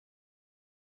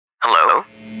Hello?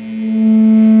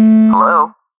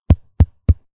 Hello?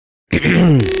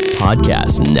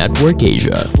 Podcast Network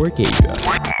Asia.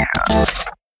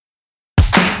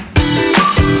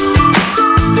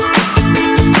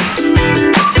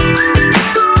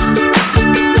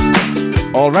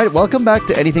 All right, welcome back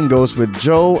to Anything Goes with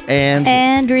Joe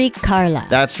and Rick Carla.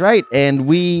 That's right. And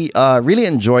we really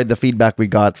enjoyed the feedback we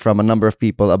got from a number of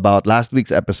people about last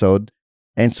week's episode.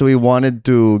 And so we wanted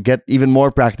to get even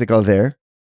more practical there.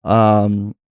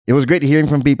 It was great hearing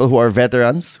from people who are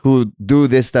veterans who do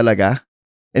this talaga.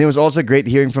 And it was also great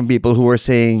hearing from people who were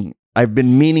saying, I've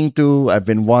been meaning to, I've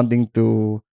been wanting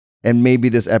to, and maybe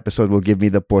this episode will give me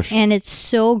the push. And it's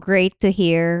so great to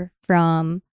hear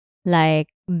from like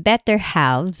better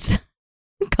halves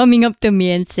coming up to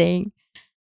me and saying,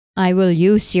 I will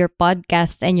use your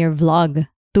podcast and your vlog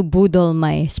to boodle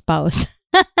my spouse.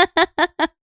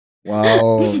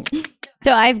 Wow.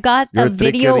 So I've got Your a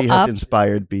video trickery has up.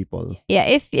 inspired people. Yeah,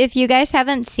 if you guys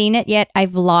haven't seen it yet, I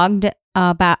vlogged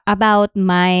about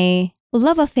my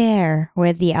love affair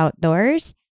with the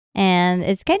outdoors. And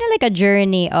it's kind of like a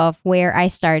journey of where I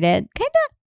started, kind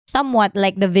of somewhat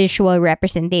like the visual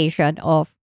representation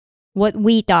of what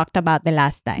we talked about the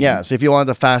last time. Yeah, so if you want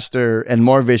a faster and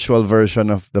more visual version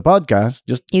of the podcast,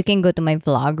 just You can go to my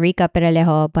vlog, Rica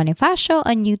Peralejo Bonifacio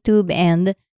on YouTube,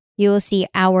 and you'll see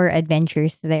our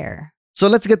adventures there. so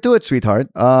let's get to it, sweetheart.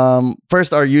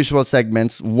 First, our usual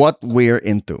segments, what we're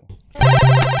into.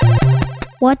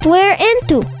 What we're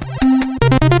into.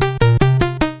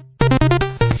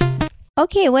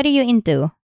 Okay, what are you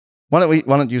into? Why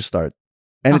don't you start?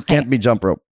 And it Okay. can't be jump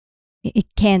rope. It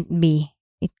can't be.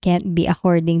 It can't be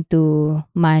according to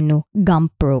Manu,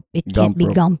 gump rope. It can't Gump be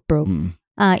rope. gump rope. Mm.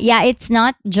 Yeah, it's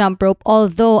not jump rope,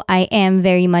 although I am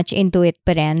very much into it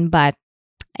pa rin,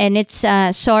 and it's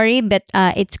sorry, but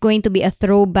it's going to be a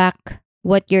throwback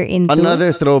what you're into.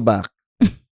 Another throwback.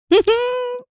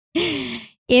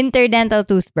 Interdental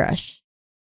toothbrush.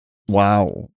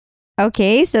 Wow.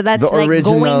 Okay, so that's The like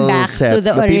original going back set. to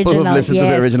the people original. who've listened to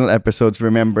the Yes. original episodes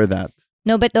remember that.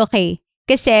 No, but okay.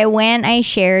 Kasi when I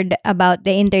shared about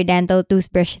the interdental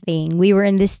toothbrush thing, we were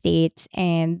in the States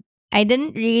and it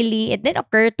didn't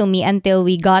occur to me until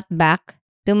we got back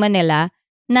to Manila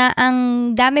na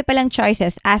ang dami palang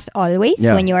choices as always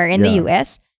Yeah, when you are in the yeah.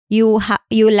 US. You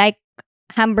like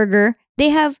hamburger, they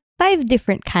have 5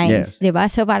 different kinds, Yes. 'di ba?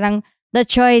 So parang the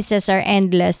choices are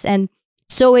endless, and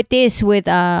so it is with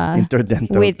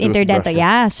Interdental. interdental. toothbrushes.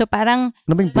 Yeah, so parang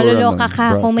Ano ba yung plural maloloka nun? ka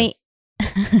kung may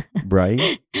Bry?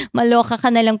 maloka ka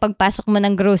na lang pagpasok mo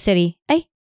ng grocery. Ay,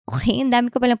 okay, ang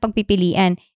dami ko palang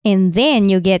pagpipilian. And then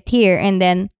you get here and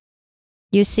then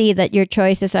you see that your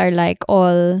choices are like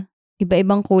all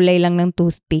iba-ibang kulay lang ng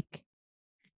toothpick.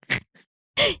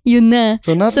 Yun na.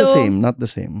 So not the So- same. Not the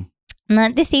same.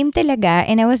 Not the same talaga.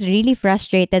 And I was really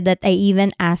frustrated that I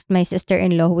even asked my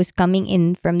sister-in-law who was coming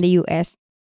in from the US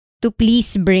to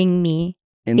please bring me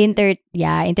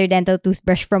interdental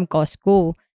toothbrush from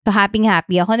Costco. So happy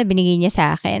ako na binigay niya sa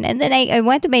akin. And then I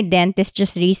went to my dentist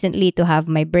just recently to have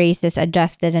my braces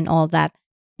adjusted and all that.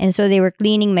 And so they were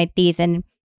cleaning my teeth and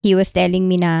he was telling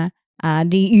me na,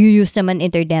 do you use naman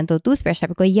interdental toothbrush?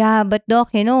 Sabi ko, yeah, but doc,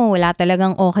 wala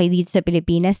talagang okay dito sa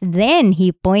Pilipinas. Then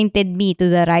he pointed me to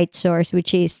the right source,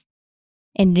 which is,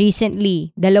 and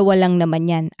recently, 2 lang naman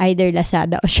yan. Either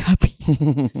Lazada o Shopee.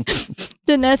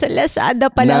 So, nasa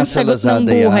Lazada pa lang Nasa sagot ng Lazada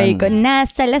buhay yan. ko.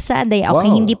 Nasa Lazada yan. Okay,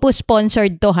 Wow. hindi po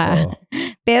sponsored to ha. Oh.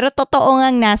 Pero totoo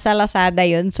ngang nasa Lazada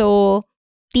yun. So,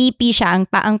 TP siya.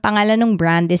 Ang pangalan ng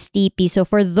brand is TP. So,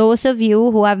 for those of you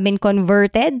who have been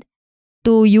converted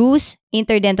to use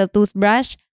interdental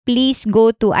toothbrush, please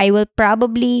go to, I will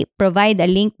probably provide a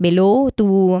link below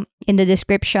in the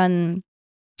description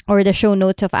or the show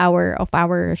notes of our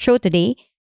show today.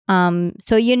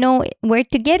 So you know where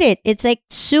to get it. It's like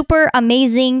super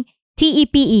amazing.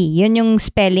 TEPE, yun yung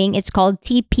spelling. It's called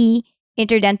TP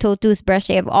interdental toothbrush.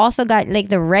 They have also got like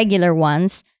the regular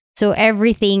ones. So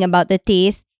everything about the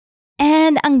teeth.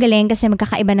 And ang galing kasi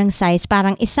magkakaiba ng size.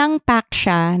 Parang isang pack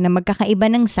siya na magkakaiba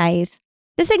ng size.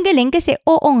 Tapos ang galing kasi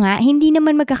oo nga, hindi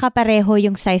naman magkakapareho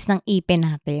yung size ng ipin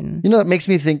natin. It makes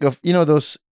me think of,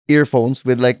 those earphones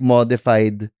with like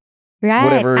modified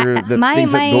Right. whatever the things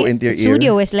that go into your ear.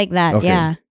 studio is like that. Okay.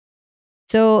 Yeah.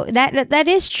 So that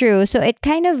is true. So it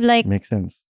kind of like Makes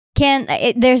sense.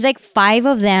 there's like 5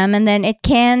 of them, and then it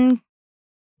can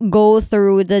go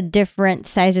through the different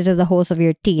sizes of the holes of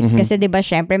your teeth. Mhm. Kasi 'di ba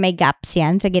syempre may gaps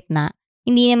yan sa gitna.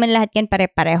 Hindi naman lahat yan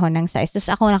pare-pareho ng size. Tapos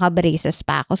ako naka-braces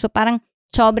pa ako. So parang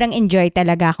sobrang enjoy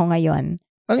talaga ako ngayon.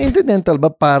 Ang interdental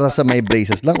ba para sa may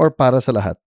braces lang or para sa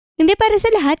lahat? Hindi para sa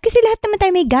lahat kasi lahat naman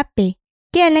tayo may gap eh.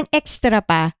 Kaya lang extra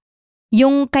pa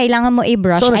yung kailangan mo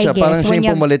i-brush, So, I siya, guess. parang siya when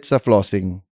yung pumalit sa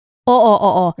flossing.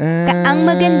 Oo. Ang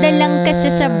maganda lang kasi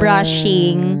sa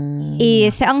brushing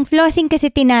is, ang flossing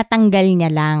kasi tinatanggal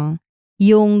niya lang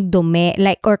yung dumi,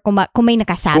 like, or kung may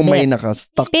nakasabit. Kung may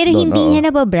nakastuck Pero doon, hindi oo. niya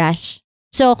nababrush.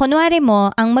 So, kunwari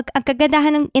mo, ang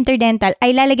kagandahan ng interdental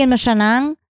ay lalagyan mo siya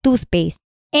ng toothpaste.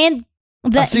 And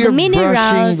So you're the minerals...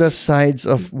 brushing the sides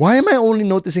of... Why am I only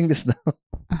noticing this now?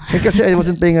 Kasi I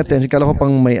wasn't paying attention. Kala ko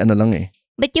pang may ano lang eh.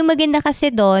 But yung maganda kasi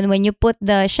doon, when you put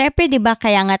syempre, di ba,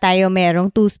 kaya nga tayo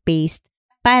merong toothpaste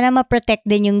para ma-protect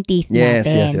din yung teeth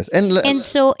natin. Yes. And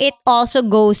so, it also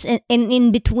goes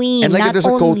in between. And like not there's a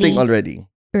only, coating already.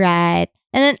 Right.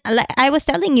 And then, I was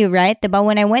telling you, right, diba,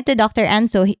 when I went to Dr.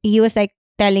 Anso, he was like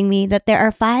telling me that there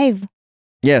are 5.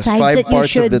 Yes, sides 5 that you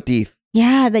parts of the teeth.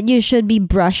 Yeah, that you should be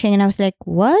brushing. And I was like,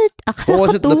 what? Akala What was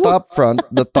ko it? The two. top front,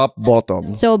 the top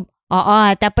bottom. So,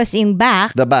 tapos yung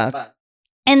back, The back.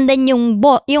 and then yung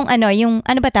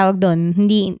ano ba tawag doon?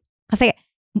 Hindi, kasi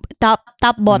top,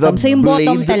 bottom. So yung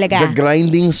bottom talaga. The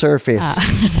grinding surface.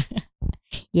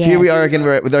 Yes. Here we are again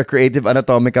with our creative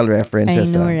anatomical I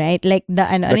references. know, right? Like the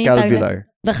The yung tawag calvular. na-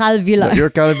 The calvular. Your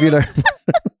calvular.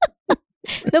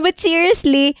 No, but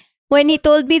seriously, when he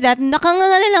told me that,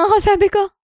 nakanganga na lang ako. Sabi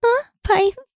ko,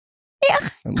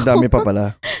 5? Ang dami pa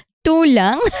pala. 2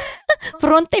 lang?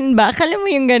 Front and back. Alam mo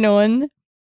yung ganon?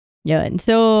 Yun.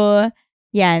 So,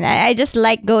 yan. I just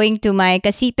like going to my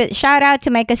Kasipit. Shout out to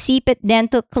my Kasipit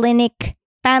Dental Clinic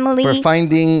family. For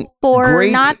finding for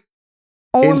great not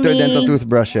only interdental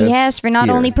toothbrushes. Yes, for not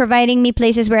here. only providing me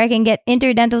places where I can get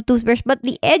interdental toothbrush, but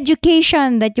the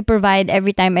education that you provide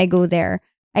every time I go there.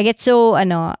 I get so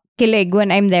kilig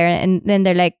when I'm there, and then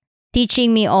they're like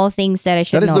teaching me all things that I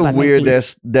should That is know the about my teeth.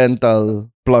 weirdest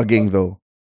dental plugging though.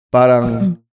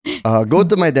 Parang go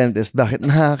to my dentist. Bakit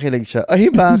nakakilig siya? Ay,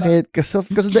 bakit? Because of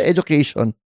the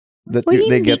education that Uy,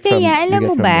 they hindi get from kaya. they Alam get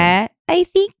mo from ba, I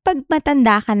think pag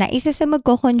matanda ka na, isa sa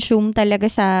magko-consume talaga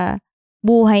sa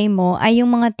buhay mo ay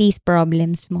yung mga teeth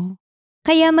problems mo.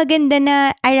 Kaya maganda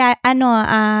na,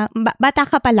 bata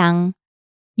ka pa lang,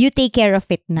 you take care of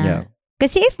it na. Yeah.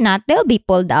 Kasi if not, they'll be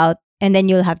pulled out and then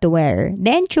you'll have to wear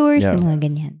dentures Yeah. and mga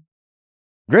ganyan.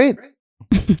 Great.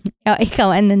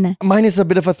 Ikaw, ano na? Mine is a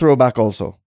bit of a throwback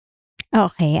also.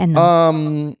 Okay, ano?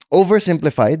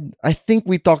 Oversimplified. I think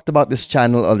we talked about this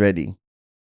channel already.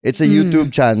 It's a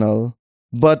YouTube channel.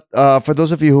 But for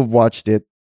those of you who've watched it,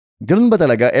 ganun ba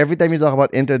talaga? Every time you talk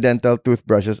about interdental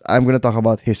toothbrushes, I'm gonna talk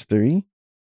about history.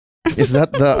 Is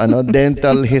that the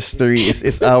dental history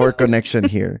is our connection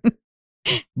here?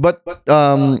 But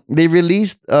they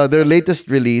released their latest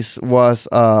release was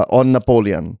on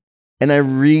Napoleon, and I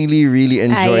really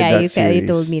enjoyed that series. You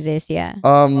told me this, yeah.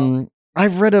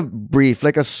 I've read a brief,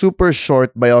 like a super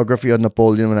short biography on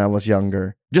Napoleon when I was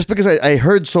younger. Just because I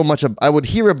heard so much I would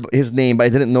hear his name, but I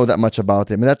didn't know that much about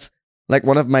him. And that's like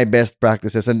one of my best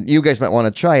practices. And you guys might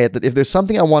want to try it. That if there's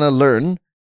something I want to learn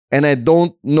and I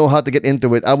don't know how to get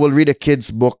into it, I will read a kid's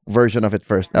book version of it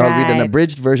first. I'll read an Right.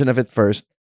 abridged version of it first,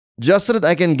 just so that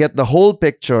I can get the whole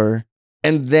picture.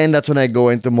 And then that's when I go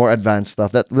into more advanced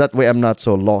stuff. That way I'm not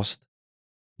so lost.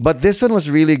 But this one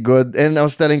was really good. And I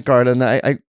was telling Carla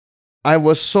na I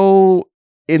was so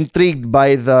intrigued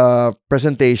by the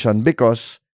presentation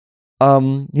because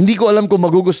hindi ko alam kung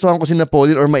magugustuhan ko si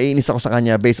Napoleon or maiinis ako sa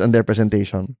kanya based on their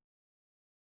presentation.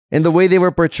 And the way they were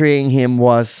portraying him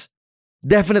was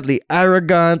definitely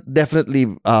arrogant,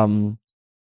 definitely I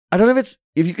don't know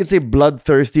if you could say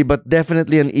bloodthirsty, but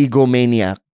definitely an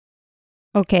egomaniac.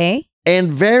 Okay.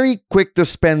 And very quick to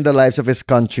spend the lives of his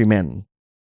countrymen.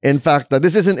 In fact,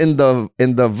 this isn't in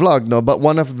the vlog, no, but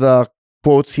one of the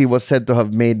quotes he was said to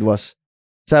have made was,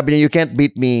 sabi niya, "You can't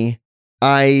beat me.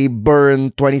 I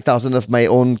burn 20,000 of my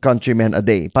own countrymen a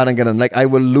day." Parang ganun. Like, I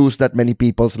will lose that many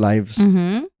people's lives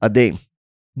a day.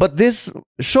 But this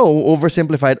show,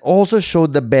 Oversimplified, also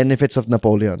showed the benefits of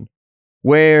Napoleon,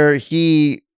 where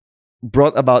he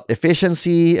brought about efficient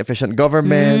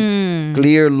government,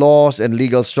 clear laws and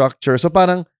legal structure. So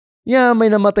parang, yeah, may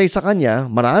namatay sa kanya,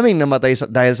 maraming namatay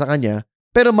dahil sa kanya,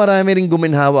 pero marami ring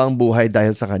guminhawa ang buhay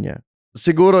dahil sa kanya.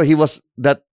 Siguro he was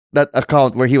that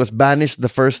account where he was banished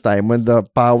the first time when the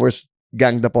powers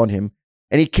ganged upon him.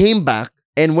 And he came back,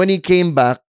 and when he came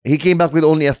back with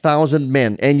only 1,000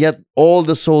 men, and yet all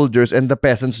the soldiers and the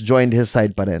peasants joined his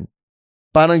side pa rin.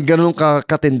 Parang ganun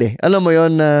katindi. Alam mo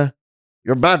yon na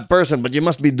you're a bad person, but you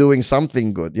must be doing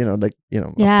something good. A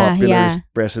popularist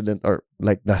president or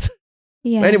like that.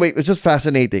 Yeah. Anyway, it's just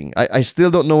fascinating. I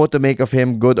still don't know what to make of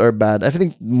him, good or bad. I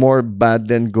think more bad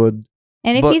than good.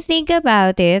 And if you think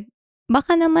about it,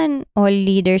 baka naman all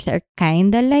leaders are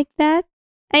kinda like that.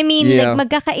 I mean, Yeah. like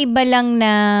magkakaiba lang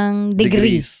ng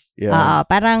degree. Degrees. Yeah.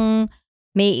 Parang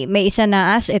may isa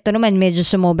na ito naman medyo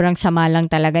sumobrang sama lang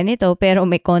talaga nito pero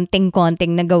may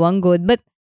konting-konting nagawang good. But,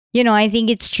 I think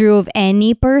it's true of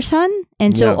any person.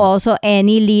 And so Yeah. also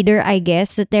any leader, I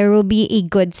guess, that there will be a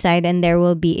good side and there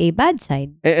will be a bad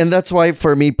side. And that's why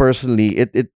for me personally,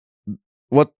 it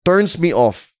what turns me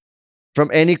off from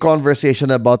any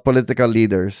conversation about political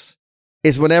leaders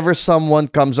is whenever someone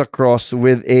comes across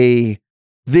with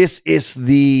this is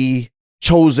the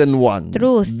chosen one.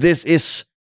 Truth. This is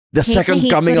the Hate na second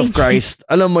hate coming ko of rin Christ.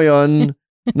 Alam mo yon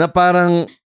na parang,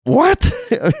 what?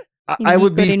 I Hindi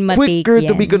would ko be rin ma-take quicker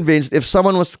to be yan. convinced if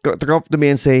someone was to come up to me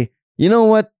and say, you know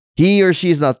what? He or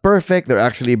she is not perfect. They're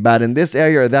actually bad in this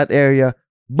area or that area.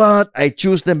 But I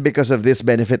choose them because of this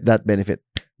benefit, that benefit.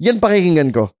 Yan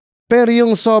pakikinggan ko. Pero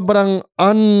yung sobrang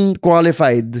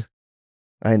unqualified,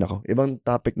 ay nako, ibang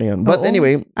topic na yun. But Oo.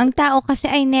 anyway, Ang tao kasi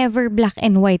ay never black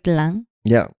and white lang.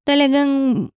 yeah.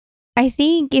 Talagang, I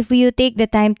think if you take the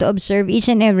time to observe each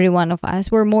and every one of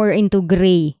us, we're more into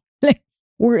gray. Like,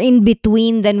 we're in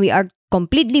between than we are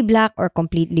completely black or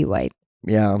completely white.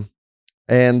 Yeah.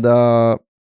 And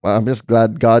I'm just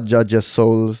glad God judges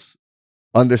souls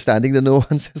understanding the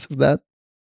nuances of that.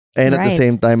 And at the Right.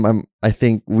 same time, I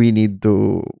think we need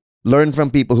to learn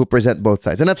from people who present both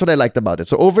sides. And that's what I liked about it.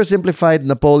 So oversimplified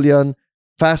Napoleon,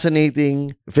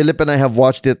 fascinating. Philip and I have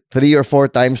watched it 3 or 4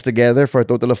 times together for a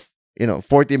total of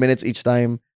 40 minutes each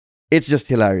time. It's just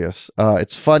hilarious.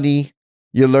 It's funny.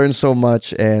 You learn so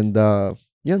much, and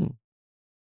yun.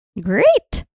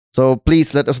 Great! So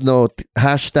please let us know.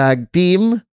 Hashtag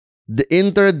team the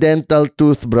interdental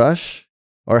toothbrush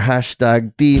or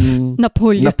hashtag team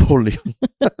Napoleon. Napoleon.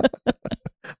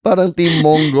 Parang team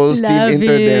Mongols, team Love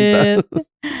interdental. it.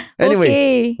 Anyway,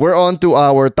 Okay. we're on to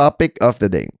our topic of the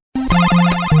day.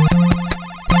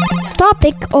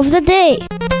 Topic of the day.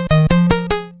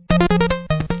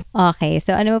 Okay,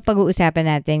 so ano ba pag-uusapan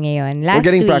natin ngayon? We're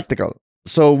getting week, practical.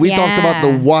 So we talked about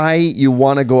the Yeah. why you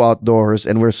want to go outdoors,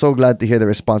 and we're so glad to hear the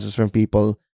responses from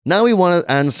people. Now we want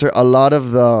to answer a lot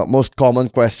of the most common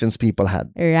questions people had.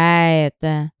 Right.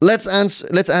 Let's answer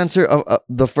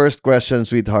the first question,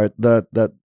 sweetheart, that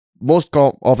most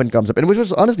often comes up, and which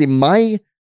was honestly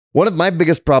one of my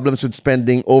biggest problems with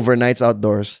spending overnights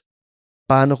outdoors.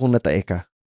 Paano kung natae ka?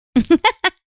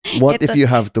 What if Ito- you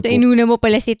have to So, poop? inuna mo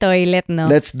pala si toilet, no?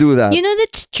 Let's do that. You know,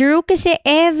 that's true kasi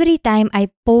every time I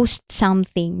post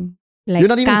something, like You're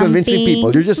not even convincing camping,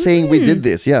 people. You're just saying we did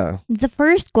this. Yeah. The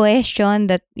first question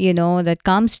that, that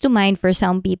comes to mind for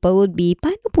some people would be,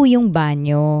 paano po yung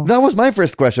banyo? That was my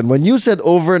first question. When you said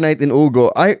overnight in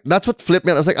Ugo, that's what flipped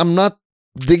me out. I was like, I'm not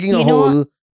digging a You know- hole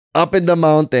up in the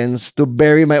mountains to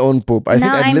bury my own poop. I think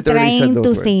Now I've I'm literally said trying those to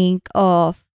words. think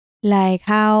of, like,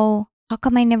 how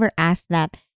come I never asked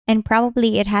that? And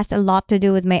probably it has a lot to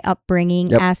do with my upbringing.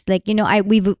 Yep. As like,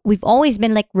 we've always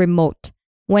been like remote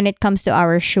when it comes to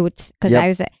our shoots. Because Yep. I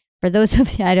was, for those of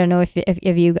you, I don't know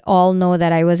if you all know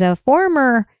that I was a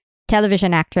former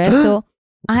television actress. So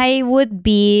I would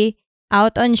be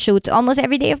out on shoots almost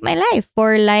every day of my life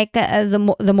for like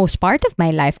the most part of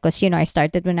my life. Because, I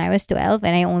started when I was 12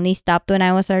 and I only stopped when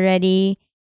I was already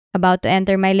about to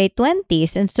enter my late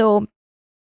 20s. And so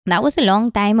that was a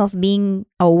long time of being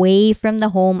away from the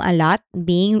home a lot,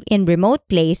 being in remote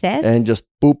places. And just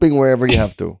pooping wherever you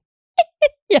have to.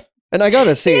 Yeah. And I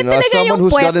gotta say, Kaya as talaga someone yung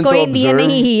who's puwet gotten ko, to hindi yan observe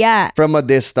nahihiya. from a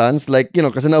distance, like,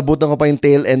 kasi naabutan ko pa yung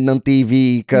tail end ng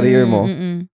TV career mo,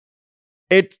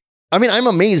 I'm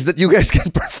amazed that you guys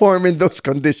can perform in those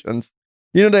conditions.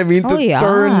 You know what I mean? Oh, To yeah.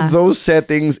 turn those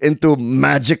settings into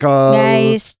magical.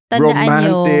 Guys, tandaan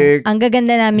nyo, romantic. ang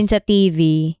gaganda namin sa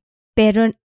TV,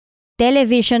 pero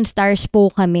television stars po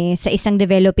kami sa isang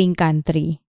developing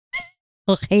country.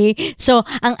 Okay? So,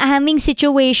 ang aming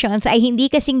situations ay hindi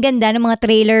kasing ganda ng mga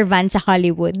trailer van sa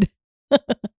Hollywood.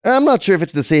 I'm not sure if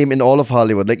it's the same in all of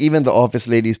Hollywood. Like even the Office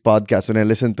Ladies podcast, when I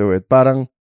listen to it,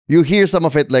 parang you hear some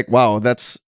of it like, wow,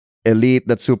 that's elite,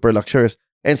 that's super luxurious.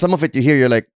 And some of it you hear, you're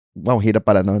like, wow, hirap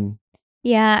pala nun.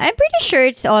 Yeah, I'm pretty sure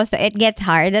it gets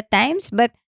hard at times,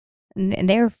 but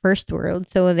they're first world,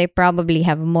 so they probably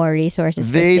have more resources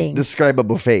for They things. describe a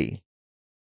buffet.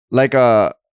 Like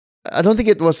I don't think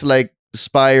it was like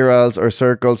spirals or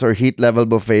circles or heat level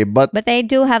buffet, but But I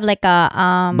do have like a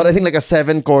I think like a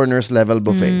 7 corners level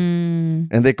buffet. mm,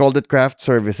 And they called it craft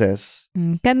services.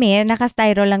 kami,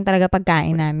 naka-styro lang talaga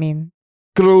pagkain namin.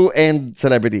 crew and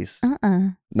celebrities.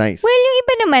 Nice. Well, yung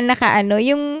iba naman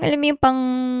yung alam mo yung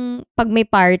pag may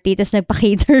party tapos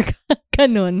nagpa-cater ka,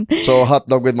 ganun. So, hot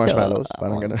dog with marshmallows?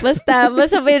 Parang ganun. Basta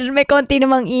may konti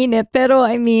namang init. Pero,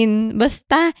 I mean,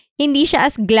 basta hindi siya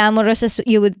as glamorous as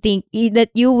you would think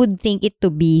it to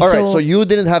be. Alright, so you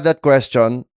didn't have that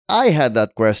question. I had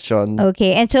that question.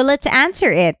 Okay, and so let's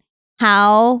answer it.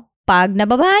 How pag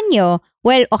nababanyo?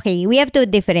 Well, okay, we have to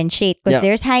differentiate because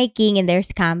there's hiking and there's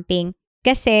camping.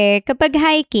 Kasi kapag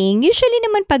hiking, usually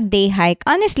naman pag day hike,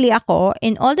 honestly ako,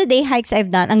 in all the day hikes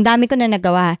I've done, ang dami ko na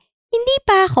nagawa, hindi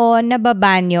pa ako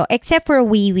nababanyo except for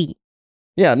wee-wee.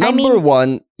 Yeah, number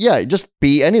one, just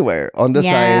pee anywhere on the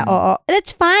side. Oo. That's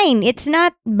fine. It's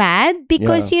not bad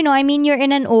because, you're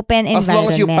in an open environment. As long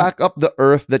as you pack up the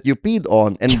earth that you peed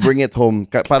on and bring it home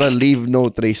para leave no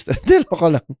trace. Dilo ko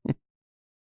lang.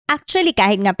 Actually,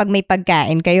 kahit nga pag may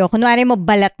pagkain kayo, kunwari mo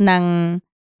balat ng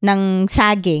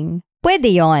saging,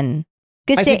 pwede yon.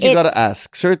 I think you gotta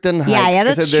ask. Certain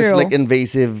hikes, that's there's true. like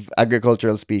invasive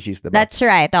agricultural species. Diba? That's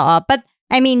right, oo. But,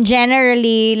 I mean,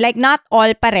 generally, like not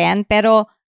all pa rin, pero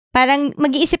parang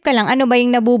mag-iisip ka lang, ano ba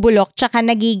yung nabubulok, tsaka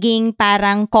nagiging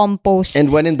parang compost.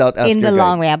 And when in doubt, ask in your the guide.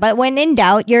 long way. But when in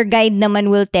doubt, your guide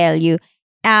naman will tell you.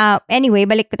 Anyway,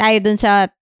 balik tayo dun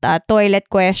sa toilet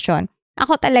question.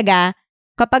 Ako talaga,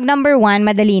 kapag number 1,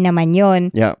 madali naman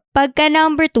yun. Yeah. Pagka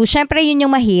number 2, syempre yun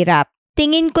yung mahirap.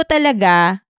 Tingin ko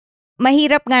talaga,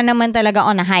 mahirap nga naman talaga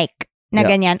on a hike na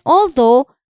ganyan. Although,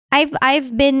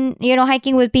 I've been,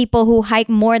 hiking with people who hike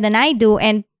more than I do,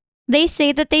 and they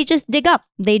say that they just dig up.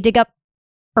 They dig up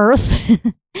earth,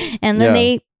 and then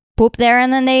they poop there,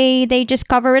 and then they just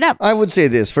cover it up. I would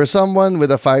say this, for someone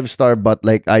with a 5-star butt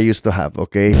like I used to have,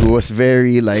 okay, who was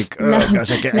very like, gosh,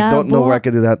 I don't know where I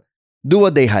could do that. Do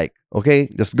a day hike, okay?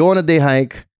 Just go on a day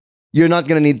hike. You're not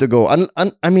gonna need to go.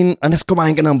 I mean, unless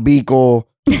kumain ka ng biko,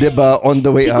 diba, on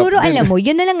the way up. Siguro alam mo,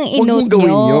 yun na lang ang Huwag inote mong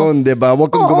gawin nyo. yun, diba? Huwag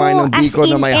kang kumain ng biko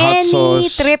na may hot sauce.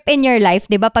 Any trip in your life,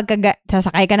 diba, pagka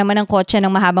sasakay ka naman ng kotse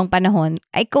ng mahabang panahon,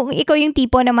 ay kung ikaw yung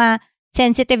tipo na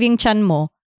ma-sensitive yung tiyan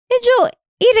mo, medyo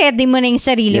i-ready mo na yung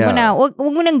sarili mo na wag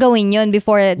mo nang gawin yun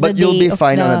before the day. But you'll be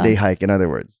fine on a day hike, in other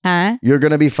words. Huh? You're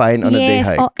gonna be fine on a day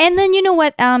hike. Oh, and then you know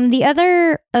what? The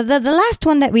other, the last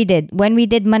one that we did, when we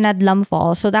did Manadlam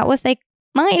Falls, so that was like,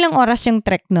 mga ilang oras yung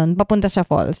trek nun, papunta sa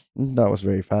falls? That was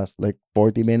very fast. Like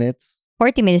 40 minutes.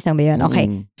 40 minutes lang ba yun?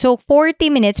 Okay. So, 40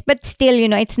 minutes, but still,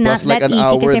 it's not Plus like that an easy.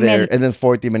 hour Kasi there, and then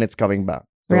 40 minutes coming back.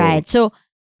 So, right. So,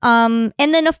 and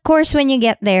then of course, when you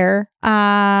get there,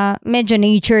 medyo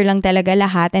nature lang talaga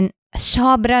lahat. And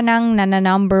sobra nang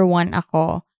number 1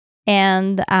 ako.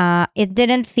 And it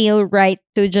didn't feel right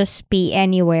to just pee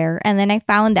anywhere. And then I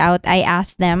found out, I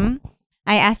asked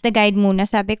the guide muna,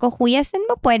 sabi ko, kuya, saan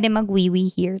ba pwede mag-wee-wee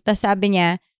here? Tapos sabi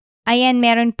niya, ayan,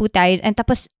 meron po tayo. And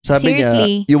tapos, sabi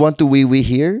seriously. Niya, you want to wee-wee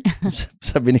here?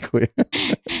 Sabi ni kuya.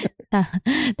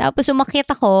 Tapos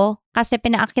umakyat ako, kasi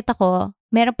pinaakit ako,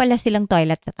 meron pala silang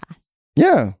toilet sa taas.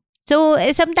 Yeah. So,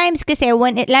 sometimes kasi,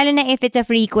 lalo na if it's a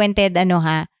frequented,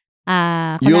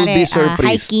 you'll be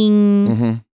surprised.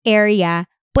 Hiking area,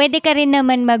 pwede ka rin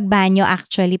naman magbanyo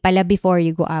actually pala before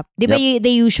you go up. Di ba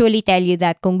they usually tell you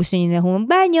that kung gusto niyo na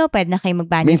humagbanyo, pwede na kayo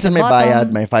magbanyo minsan sa may bottom. bayad,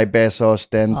 may 5 pesos,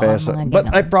 10 pesos.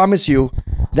 But I promise you,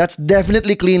 that's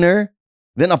definitely cleaner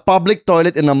than a public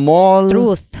toilet in a mall.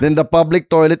 Truth. Than the public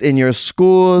toilet in your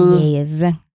school. Yes.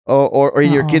 Or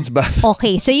in your kids' bathroom.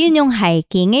 Okay, so yun yung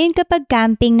hiking. Ngayon kapag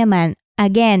camping naman,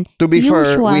 again, to be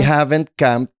fair, usual. we haven't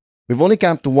camped. We've only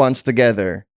camped once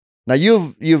together. Now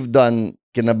you've done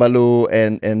Kinabalu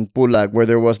and Pulag where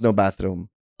there was no bathroom.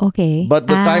 Okay. But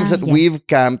the times that we've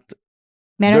camped,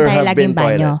 meron there tayo have been laging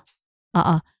banyo.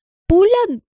 toilets.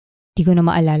 Pulag, di ko na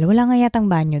maalala. Wala nga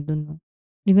yatang banyo dun.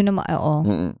 Di ko na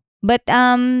But,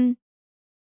 now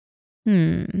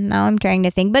I'm trying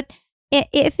to think. But,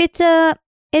 if it's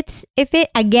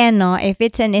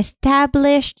an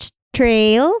established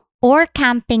trail or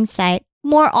camping site,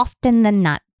 more often than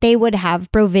not, they would have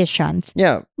provisions.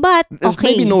 Yeah. But, There's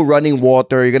okay. maybe no running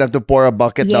water. You're gonna have to pour a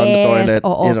bucket down the toilet.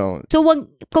 Oo. So,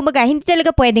 kumbaga, hindi talaga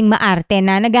pwedeng maarte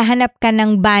na naghahanap ka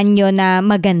ng banyo na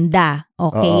maganda.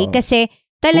 Okay? Kasi,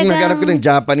 talagang... Kung naghanap ka ng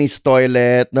Japanese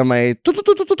toilet na may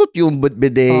tututututut yung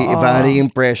bidet, varying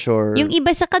pressure. Yung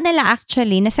iba sa kanila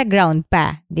actually, nasa ground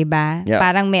pa. Diba? Yeah.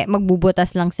 Parang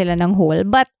magbubutas lang sila ng hole.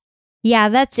 But,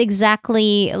 yeah, that's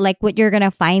exactly like what you're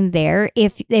gonna find there.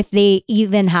 If they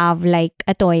even have like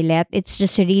a toilet, it's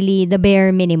just really the bare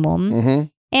minimum. Mm-hmm.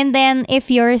 And then if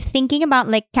you're thinking about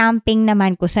like camping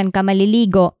naman kung saan ka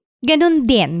maliligo, ganun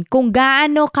din. Kung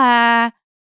gaano ka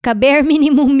bare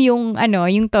minimum yung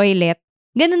toilet,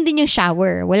 ganun din yung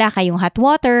shower. Wala kayong hot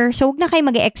water. So, huwag na kayo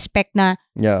mag-expect na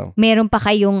Yeah. meron pa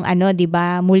kayong, di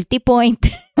ba, multi-point.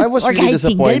 I was Or really kahit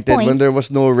single disappointed point. when there was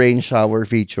no rain shower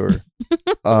feature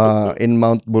in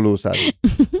Mount Bulusan.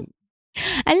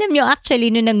 Alam nyo,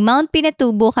 actually, nung nag-Mount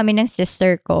Pinatubo kami ng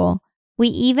sister ko, we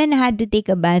even had to take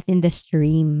a bath in the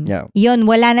stream. Yeah. Yun,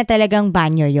 wala na talagang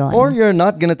banyo yon. Or you're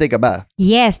not gonna take a bath.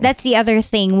 Yes, that's the other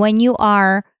thing. When you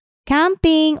are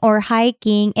camping or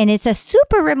hiking and it's a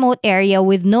super remote area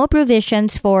with no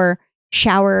provisions for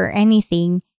shower or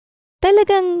anything,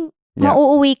 talagang Yeah.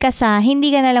 mauuwi ka sa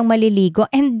hindi ka na lang maliligo.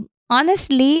 And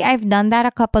honestly, I've done that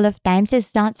a couple of times.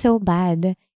 It's not so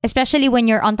bad. Especially when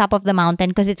you're on top of the mountain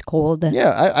because it's cold.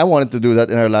 Yeah, I wanted to do that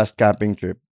in our last camping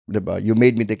trip. Diba? You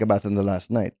made me take a bath on the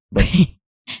last night. But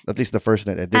at least the first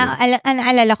night I didn't.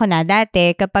 Naalala ko na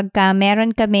dati, kapag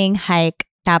meron kaming hike,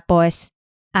 tapos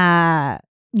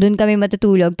dun kami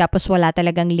matutulog, tapos wala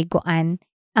talagang liguan,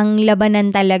 ang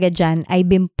labanan talaga dyan ay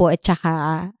bimpo at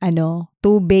saka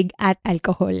tubig at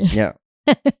alcohol. Yeah.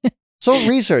 So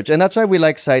research, and that's why we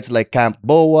like sites like Camp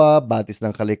Boa, Batis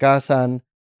ng Kalikasan,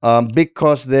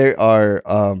 because there are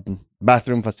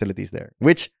bathroom facilities there.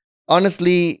 Which,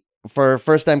 honestly, for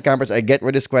first-time campers, I get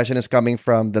where this question is coming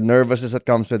from, the nervousness that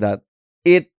comes with that.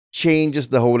 It changes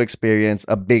the whole experience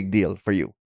a big deal for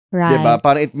you. Right. Diba?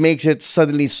 Parang it makes it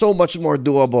suddenly so much more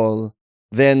doable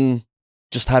than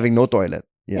just having no toilet.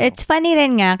 You know? It's funny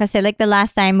rin nga kasi like the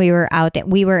last time we were out,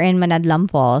 we were in Manadlam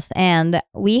Falls and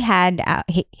we had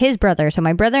his brother. So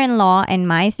my brother-in-law and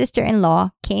my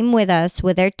sister-in-law came with us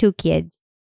with their 2 kids.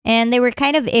 And they were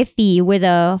kind of iffy with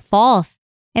the falls.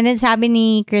 And then sabi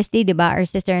ni Christy, diba, our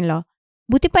sister-in-law,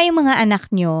 buti pa yung mga anak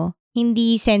nyo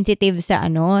hindi sensitive sa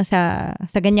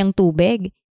sa ganyang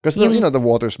tubig. Because the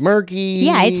water's murky.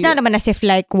 Yeah, it's not naman as if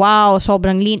like, wow,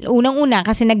 sobrang lean. Unang-una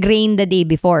kasi nag-rain the day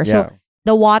before. Yeah. So,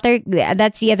 the water,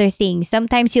 that's the other thing.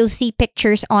 Sometimes you'll see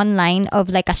pictures online of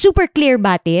like a super clear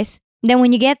Batis. Then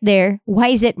when you get there, why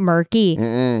is it murky?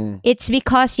 Mm-mm. It's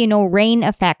because, rain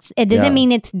affects. It doesn't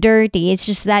mean it's dirty. It's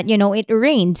just that, it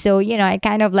rained. So, it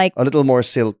kind of like... A little more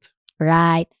silt.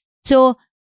 Right. So,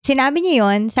 sinabi niya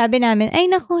yun, sabi namin, ay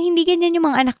naku, hindi ganyan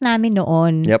yung mga anak namin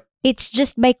noon. Yep. It's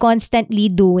just by constantly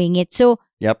doing it. So,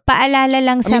 Yep. paalala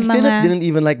lang sa Philip mga... didn't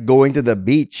even like going to the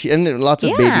beach. And lots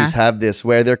of babies have this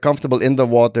where they're comfortable in the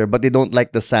water, but they don't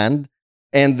like the sand.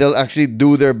 And they'll actually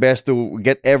do their best to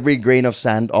get every grain of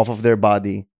sand off of their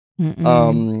body.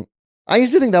 I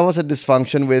used to think that was a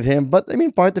dysfunction with him. But I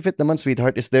mean, part of it naman,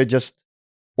 sweetheart, is they're just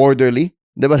orderly.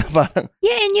 Diba? Parang,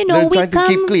 yeah, and they're we trying to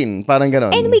keep clean. Parang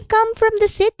ganon. And we come from the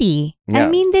city. Yeah. I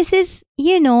mean, this is,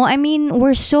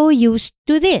 we're so used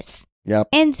to this. Yep.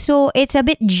 And so, it's a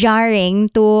bit jarring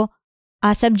to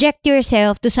subject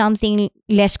yourself to something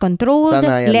less controlled,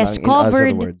 Sanayan less lang, covered.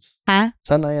 in other words. Ha?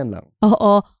 Sanayan lang.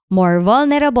 Oo, more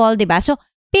vulnerable, diba? So,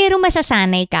 pero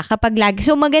masasanay ka kapag lagi.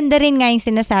 So, maganda rin nga yung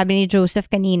sinasabi ni Joseph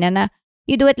kanina na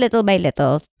you do it little by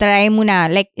little. Try mo na.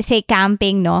 Like, say,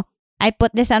 camping, no? I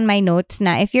put this on my notes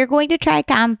na if you're going to try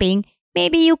camping,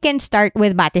 maybe you can start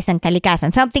with Batis ng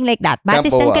Kalikasan. Something like that.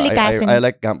 Batis ng Kalikasan. I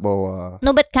like Camp Boa.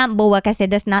 No, but Camp Boa kasi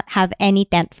does not have any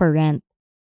tent for rent.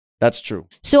 That's true.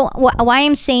 So, why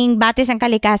I'm saying Batis ng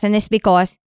Kalikasan is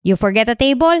because you forget a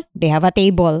table, they have a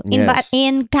table. Yes.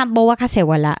 In Camp Boa kasi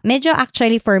wala. Medyo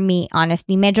actually for me,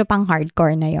 honestly, medyo pang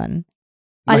hardcore na yon.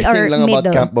 My Or thing lang about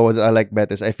middle. Camp Boa that I like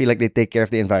better is I feel like they take care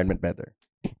of the environment better.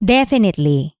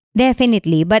 Definitely.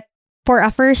 But for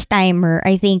a first-timer,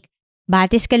 I think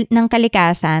Batis ng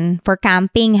Kalikasan for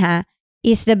camping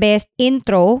is the best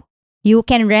intro. You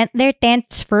can rent their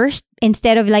tents first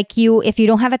instead of like if you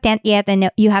don't have a tent yet and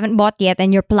you haven't bought yet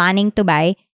and you're planning to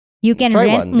buy, you can Try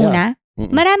rent one, muna. yeah.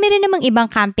 Marami rin namang ibang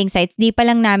camping sites. Di pa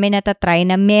lang namin natatry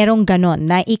na merong ganon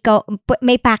na ikaw,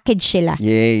 may package sila.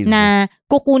 Yes. Na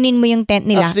kukunin mo yung tent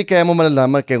nila. Actually, kaya mo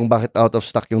malalaman kung bakit out of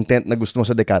stock yung tent na gusto mo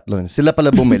sa Decathlon. Sila pala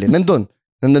bumili. Nandun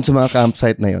sa mga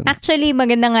campsite na yun. Actually,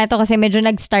 maganda nga ito kasi medyo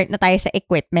nag-start na tayo sa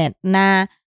equipment na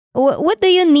what do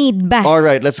you need ba?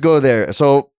 Alright, let's go there.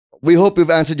 So, we hope we've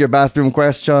answered your bathroom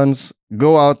questions.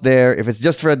 Go out there. If it's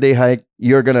just for a day hike,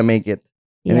 you're gonna make it.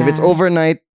 And if it's Yeah.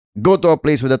 overnight, go to a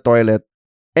place with a toilet.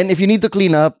 And if you need to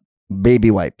clean up, baby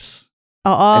wipes.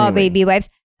 Oo, Anyway. baby wipes.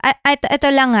 At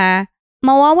ito lang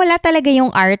mawawala talaga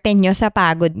yung arte nyo sa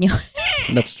pagod nyo.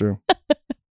 That's true.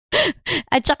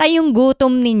 At saka yung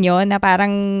gutom ninyo na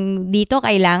parang dito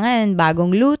kailangan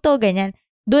bagong luto, ganyan.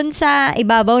 Doon sa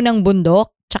ibabaw ng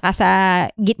bundok, tsaka sa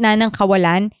gitna ng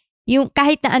kawalan, yung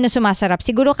kahit na ano sumasarap,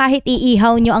 siguro kahit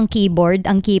iihaw nyo ang keyboard,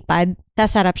 ang keypad,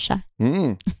 sasarap siya.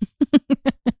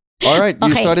 Alright,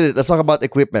 you Okay. started it. Let's talk about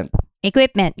equipment.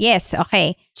 Equipment, yes,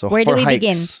 okay. So Where for do we hikes,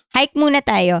 begin? Hike muna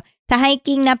tayo. Sa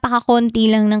hiking, napaka-konti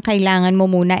lang ng kailangan mo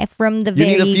muna from the You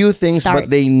very need a few things, start. but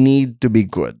they need to be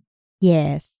good.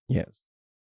 Yes. Yes.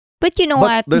 But you know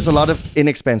But what? there's a lot of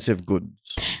inexpensive goods.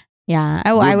 Yeah,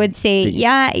 I Good would say, things.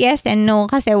 yeah, yes and no.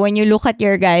 Kasi when you look at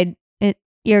your guide,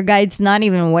 your guide's not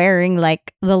even wearing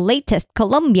like the latest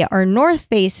Columbia or North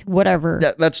Face, whatever.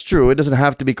 That's true. It doesn't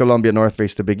have to be Columbia North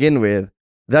Face to begin with.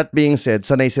 That being said,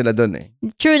 sanay sila dun eh.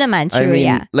 True naman, I true, mean,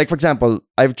 yeah. like for example,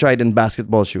 I've tried in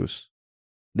basketball shoes.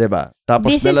 Diba?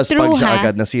 Tapos This is nalaspag true, siya ha?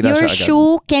 agad, nasira Your siya agad.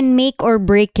 shoe can make or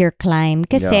break your climb.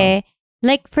 Kasi,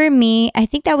 like for me, I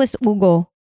think that was Ugo.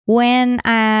 When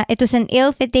it was an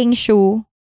ill-fitting shoe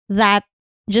that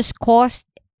just caused,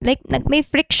 like, may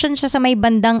friction siya sa may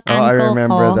bandang Oh, I ankle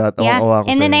remember ko. that. Oo, Yeah. oo,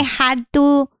 ako And then sa'yo. I had to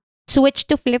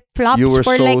switch to flip-flops You were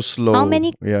for so like, slow. how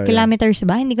many Yeah. kilometers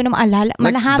ba? Hindi ko na maalala.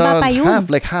 Like Malahaba pa yun.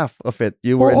 half of it.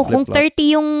 You were Oo, in kung flip-flops.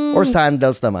 30 yung... Or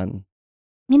sandals naman.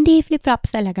 Hindi,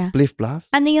 flip-flops talaga. Flip-flops?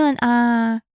 Ano yun?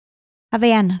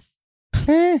 Havaianas.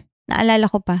 Eh. Naalala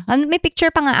ko pa. May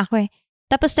picture pa nga ako eh.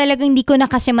 Tapos talagang hindi ko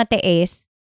na kasi matiis.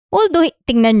 Although,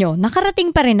 tingnan nyo,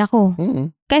 nakarating pa rin ako.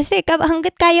 Mm-mm. Kasi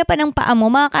hanggat kaya pa ng paa mo,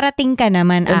 makakarating ka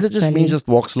naman And actually. that just means just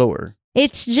walk slower.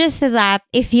 It's just that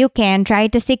if you can, try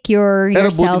to secure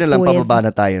Pero buti yourself na lang with... pababa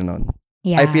na tayo nun.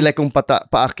 Yeah. I feel like kung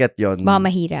paakyat yun. Baka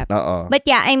mahirap. Oo. But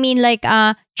yeah, I mean like,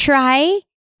 try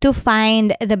to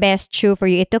find the best shoe for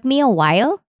you. It took me a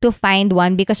while to find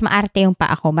one because maarte yung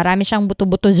paa ko. Marami siyang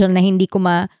buto-buto dyan na hindi ko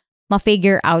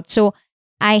ma-figure out. So,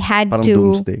 I had Parang to...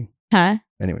 doomsday. Ha?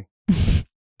 Anyway.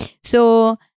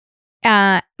 So,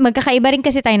 magkakaiba rin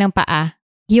kasi tayo ng paa.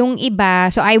 Yung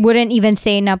iba, so I wouldn't even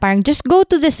say na parang just go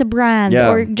to this brand Yeah.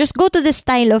 or just go to this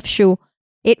style of shoe.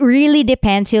 It really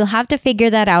depends. You'll have to figure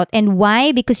that out. And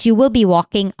why? Because you will be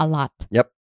walking a lot. Yep.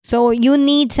 So, you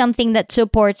need something that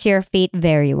supports your feet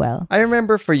very well. I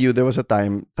remember for you, there was a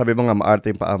time, sabi mo nga, maarte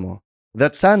yung paa mo,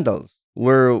 that sandals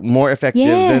were more effective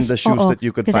than the shoes oo. that you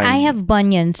could Because find. I have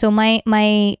bunion. So, my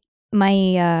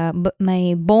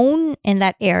bone in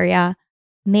that area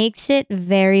makes it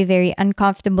very, very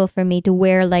uncomfortable for me to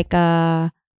wear like a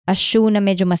shoe na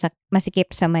medyo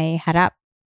masikip sa may harap.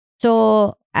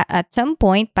 So, at some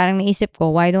point, parang naisip ko,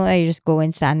 why don't I just go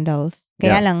in sandals?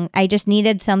 Kaya lang, I just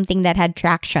needed something that had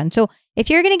traction. So, if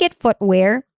you're gonna get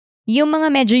footwear, yung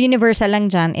mga medyo universal lang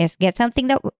dyan is get something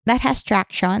that has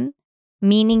traction.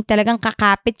 Meaning talagang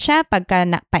kakapit siya pagka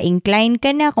pa-incline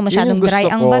ka na, kung Yun yung masyadong gusto dry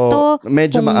ang ko. bato,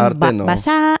 Medyo kung maarte, no?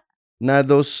 basa. Na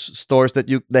those stores that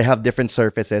they have different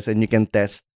surfaces and you can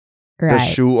test the Right.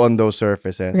 shoe on those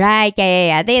surfaces. Right,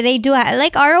 yeah. They do,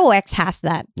 like ROX has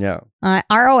that. Yeah.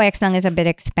 ROX lang is a bit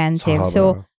expensive.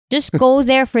 So, Sobra. just go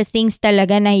there for things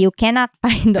talaga na you cannot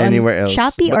find on Anywhere else.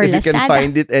 Shopee But or if you can Lazada.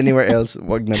 find it anywhere else,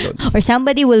 wag na dun. Or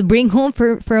somebody will bring home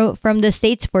from the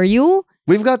States for you.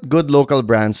 We've got good local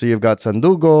brands. So you've got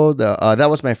Sandugo. That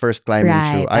was my first climbing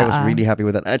shoe. Right, I was really happy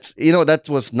with that. That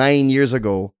was 9 years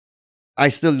ago. I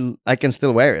can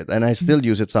still wear it and I still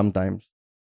use it sometimes.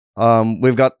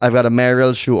 I've got a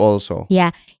Merrell shoe also.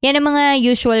 Yeah. Yan ang mga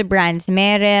usual brands.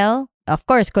 Merrell, of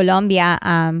course, Columbia,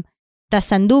 tas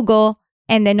Sandugo,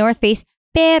 and the North Face.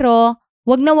 Pero,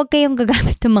 wag kayong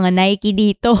gagamit ng mga Nike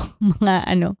dito.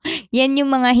 Mga yan yung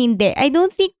mga hindi. I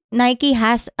don't think Nike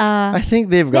has I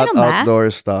think they've got Meron ba? outdoor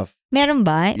stuff. meron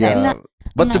ba? Yeah.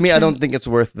 But to not me, I sure. don't think it's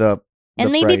worth the And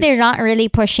maybe price. they're not really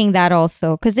pushing that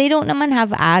also because they don't naman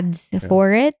have ads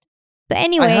for it. So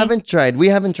anyway, We haven't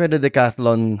tried the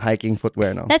Decathlon hiking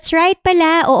footwear, no? that's right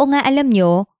pala. Oo nga, alam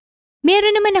nyo,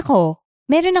 meron ako.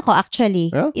 Meron ako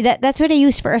actually. Yeah? That's what I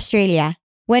used for Australia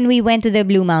when we went to the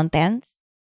Blue Mountains.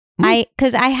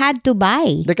 Because I had to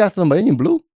buy. Decathlon ba yun? Yung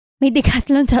blue? May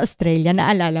Decathlon sa Australia,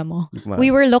 naalala mo. Di ko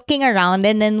We were looking around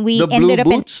and then we the blue ended up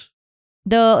in boots?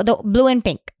 the blue and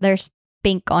pink. There's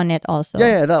pink on it also.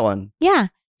 Yeah, that one. Yeah.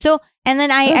 So, and then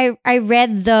I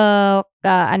read the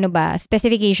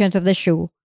specifications of the shoe.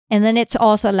 And then it's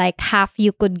also like half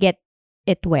you could get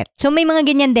it wet. So may mga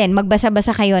ganyan din.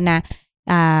 Magbasa-basa kayo na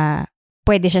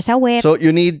pwede siya sa wet. So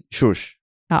you need shoes.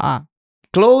 Oo.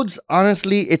 Clothes,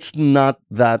 honestly, it's not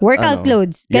that Workout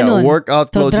clothes. Ganun. Yeah,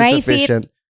 workout So, clothes dry is sufficient.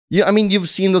 You've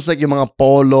seen those like yung mga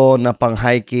polo na pang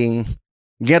hiking.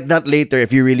 Get that later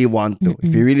if you really want to.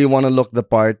 If you really want to look the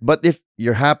part. But if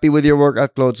you're happy with your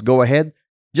workout clothes, go ahead.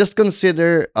 Just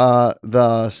consider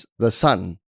the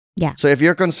sun. Yeah. So if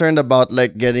you're concerned about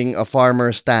like getting a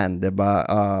farmer stand,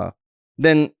 diba?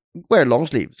 Then wear long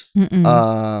sleeves.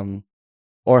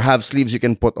 Or have sleeves you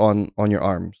can put on your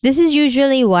arms. This is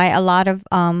usually why a lot of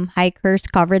hikers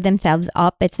cover themselves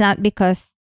up. It's not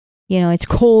because, it's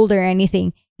cold or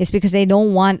anything. It's because they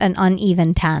don't want an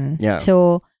uneven tan. Yeah.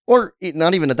 So Or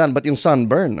not even a tan, but yung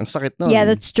sunburn. Ang sakit nun. Yeah,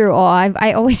 that's true. Oh,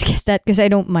 I always get that because I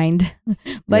don't mind.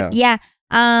 But yeah,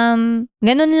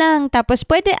 ganun lang. Tapos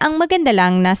pwede, ang maganda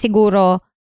lang na siguro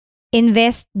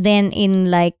invest then in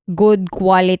like good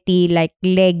quality like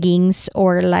leggings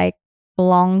or like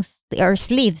or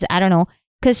sleeves. I don't know.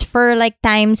 Because for like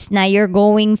times na you're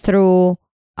going through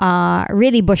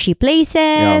really bushy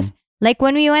places. Like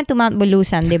when we went to Mount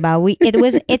Bulusan, diba?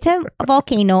 It's a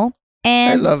volcano.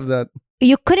 I And love that.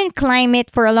 you couldn't climb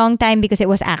it for a long time because it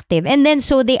was active. And then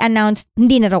so they announced,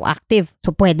 hindi na raw active.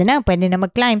 So pwede na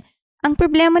mag-climb. Ang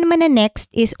problema naman na next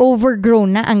is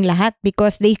overgrown na ang lahat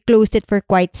because they closed it for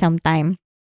quite some time.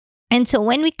 And so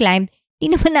when we climbed, di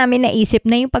naman namin naisip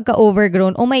na yung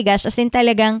pagka-overgrown, oh my gosh, as in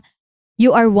talagang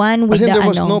you are one with As in, the there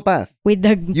was no path. with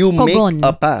the You kogon. make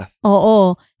a path.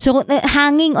 Oo. So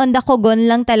hanging on the kogon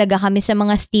lang talaga kami sa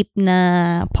mga steep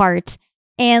na parts.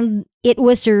 And it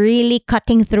was really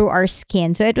cutting through our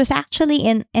skin. So it was actually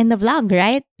in the vlog,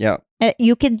 right? Yeah.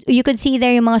 You could see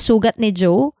there yung mga sugat ni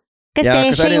Joe. Kasi Yeah,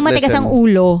 'cause I siya yung didn't matigas ang listen.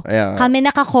 ulo. Yeah. Kami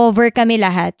naka-cover kami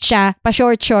lahat. Siya,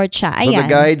 pa-short siya. So the Ayan.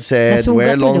 guide said, Nasugat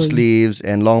wear long tuloy. sleeves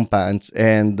and long pants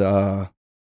and,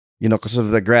 because of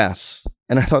the grass.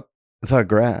 And I thought, the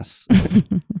grass.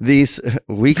 These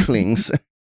weaklings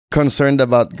concerned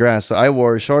about grass. So I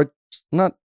wore shorts,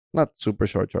 not super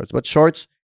short shorts, but shorts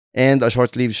and a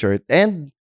short sleeve shirt.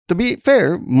 And to be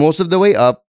fair, most of the way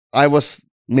up, I was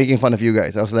making fun of you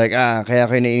guys. I was like, kaya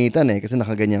kayo nainitan kasi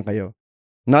nakaganyan kayo.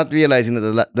 Not realizing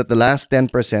that the last 10%,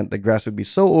 the grass would be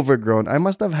so overgrown. I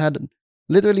must have had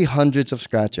literally hundreds of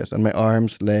scratches on my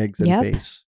arms, legs, and Yep.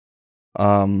 face.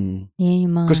 Yan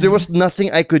yung mga... Because there was nothing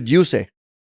I could use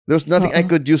There was nothing I Oo.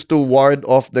 could use to ward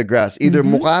off the grass. Either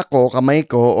Mhm. mukha ko, kamay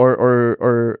ko,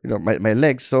 or my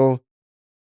legs. So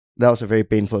that was a very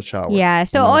painful shower. Yeah,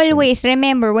 so Imagine. always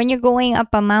remember when you're going up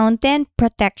a mountain,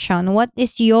 protection. What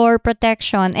is your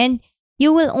protection? And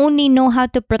you will only know how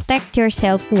to protect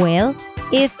yourself well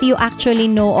if you actually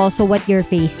know also what you're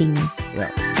facing.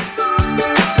 Yeah.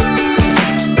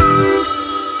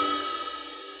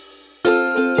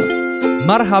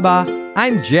 Marhaba,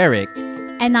 I'm Jarek,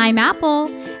 And I'm Apple,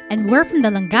 and we're from the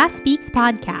Langga Speaks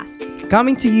podcast.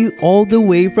 coming to you all the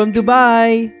way from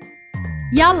Dubai.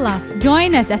 Yalla,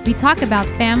 join us as we talk about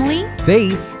family.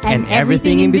 Faith and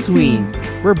everything in between.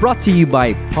 We're brought to you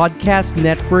by Podcast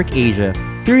Network Asia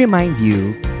to remind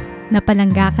you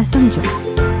Napalangga ka sang Diyos.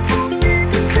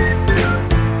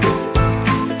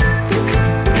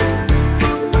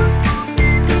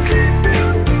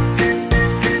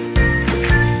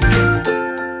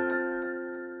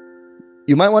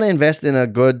 You might want to invest in a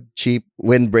good, cheap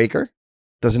windbreaker.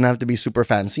 Doesn't have to be super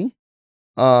fancy.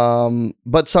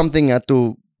 But something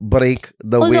to break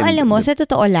the Although wind. alam mo, sa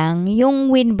totoo lang, yung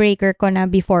windbreaker ko na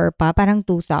before pa, parang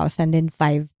 2005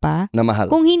 pa. Na mahal.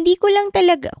 Kung hindi ko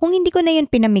na yun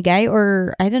pinamigay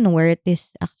or I don't know where it is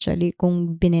actually,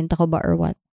 kung binenta ko ba or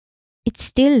what, it's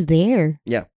still there.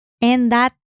 Yeah. And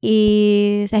that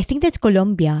is, I think that's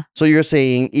Colombia. So you're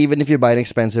saying even if you buy an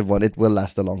expensive one, it will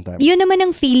last a long time. Yun naman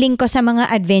ang feeling ko sa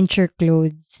mga adventure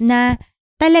clothes na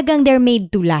talagang they're made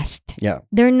to last. Yeah.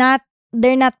 They're not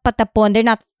patapon. They're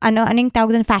not, anong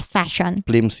tawag doon? Fast fashion.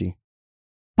 Flimsy.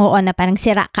 Oo, na parang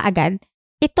sira ka agad.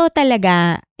 Ito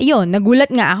talaga, yun, nagulat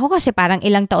nga ako kasi parang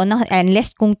ilang taon na,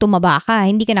 unless kung tumaba ka,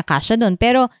 hindi ka nakasya doon.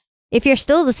 Pero if you're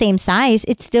still the same size,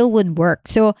 it still would work.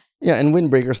 So, Yeah, and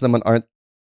windbreakers naman aren't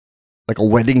like a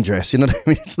wedding dress. You know what I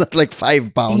mean? It's not like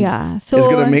 5 pounds. yeah. So, It's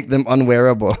gonna make them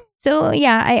unwearable. So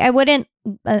yeah, I wouldn't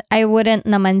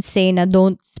naman say na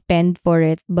don't spend for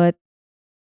it, but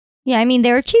yeah, I mean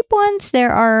there are cheap ones, there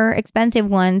are expensive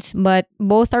ones, but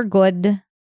both are good.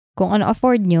 Kung ano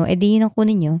afford nyo, edi yun ang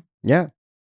kunin nyo. Yeah.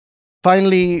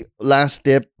 Finally, last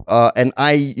tip, and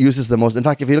I use this the most. In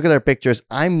fact, if you look at our pictures,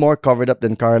 I'm more covered up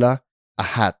than Carla. A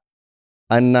hat.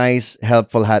 A nice,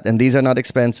 helpful hat. And these are not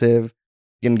expensive.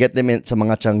 You can get them in sa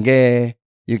mga Changi.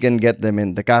 You can get them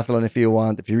in Decathlon if you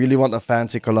want. If you really want a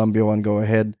fancy Columbia one, go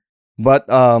ahead. But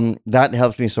that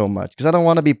helps me so much because I don't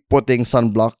want to be putting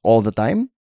sunblock all the time.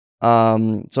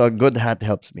 So a good hat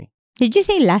helps me Did you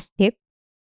say last tip?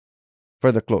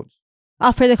 for the clothes.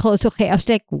 Oh, for the clothes, okay. I was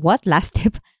like, what? Last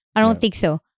tip? I don't Yeah. think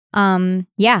so.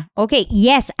 Yeah, okay.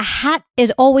 Yes, a hat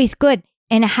is always good.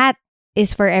 And a hat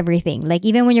is for everything. Like,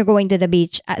 even when you're going to the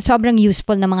beach, sobrang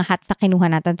useful na mga hats na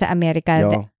kinuha natin sa America.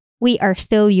 Yo, We are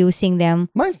still using them.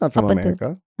 mine's not from Up until- America.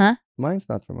 Huh? Mine's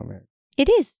not from America. It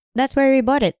is. That's where we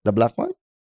bought it. The black one?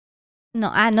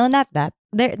 No, not that.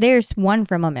 There's one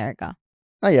from America.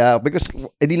 Yeah, because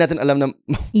hindi natin alam na,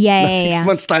 Yeah, na 6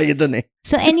 months tayo dun eh.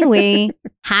 So anyway,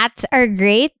 hats are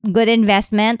great. Good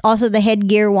investment. Also, the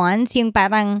headgear ones, yung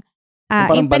parang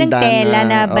Yung yung parang bandana, tela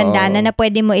na bandana oo. na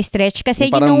pwede mo i-stretch.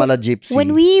 Kasi Yung parang you know, mala gypsy.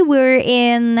 when we were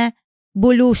in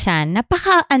Bulusan,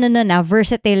 napaka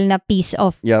versatile na piece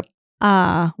of Yep.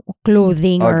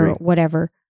 clothing Agree. or whatever.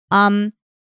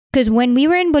 Because when we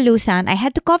were in Bulusan, I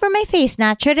had to cover my face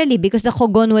naturally because the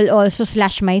kogon will also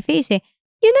slash my face.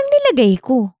 Yun ang nilagay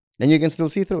ko. And you can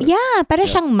still see through it. Yeah, para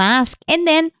Yeah. siyang mask. And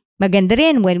then, maganda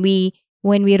rin when we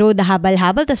rode the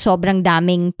habal-habal, tas sobrang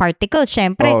daming particles,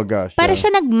 syempre. Oh gosh. Para yeah.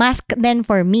 siya nag-mask then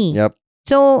for me. Yep.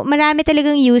 So, marami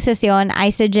talagang uses yon. I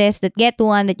suggest that get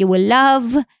one that you will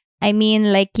love. I mean,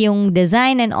 like yung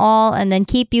design and all, and then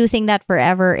keep using that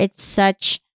forever. It's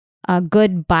such a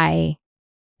good buy.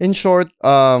 In short,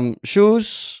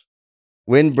 shoes,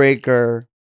 windbreaker,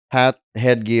 hat,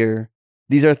 headgear.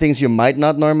 These are things you might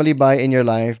not normally buy in your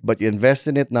life, but you invest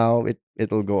in it now,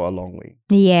 it'll go a long way.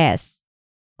 Yes.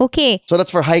 Okay. So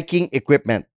that's for hiking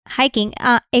equipment. Hiking,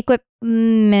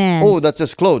 equipment. Oh, that's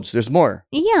just clothes. There's more.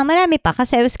 Yeah, marami pa.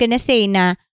 Kasi I was gonna say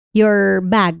na your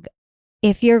bag.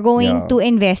 If you're going Yeah. to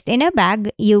invest in a bag,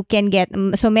 you can get,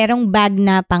 so merong bag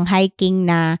na pang hiking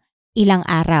na ilang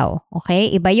araw.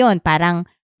 Okay? Iba yon. Parang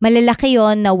malalaki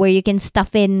yon na where you can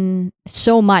stuff in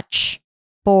so much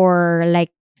for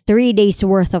like 3 days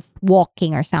worth of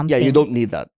walking or something. Yeah, you don't need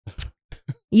that.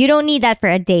 You don't need that for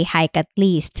a day hike at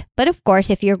least. But of course,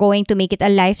 if you're going to make it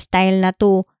a lifestyle na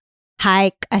to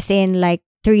hike as in like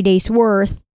 3 days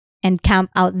worth and camp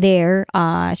out there,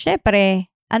 syempre,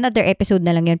 another episode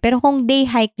na lang yun. Pero kung day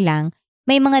hike lang,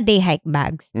 may mga day hike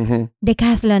bags. Mm-hmm.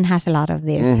 Decathlon has a lot of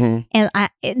this. Mm-hmm. And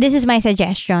this is my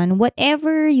suggestion.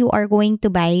 Whatever you are going to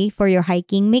buy for your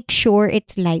hiking, make sure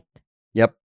it's light.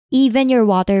 Yep. Even your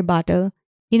water bottle.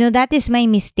 You know, that is my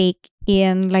mistake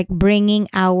in like bringing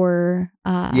our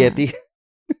Yeti.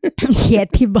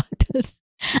 Yeti bottles.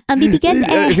 Ang bibigat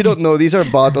If you don't know, these are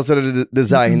bottles that are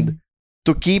designed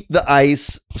to keep the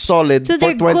ice solid So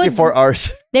for they're 24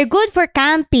 hours. They're good for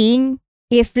camping.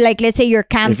 If like, let's say you're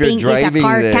camping is a driving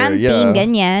car there, camping, yeah.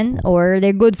 ganyan. Or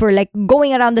they're good for like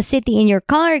going around the city in your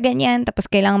car, ganyan.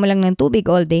 Tapos kailangan mo lang ng tubig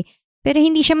all day. Pero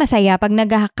hindi siya masaya pag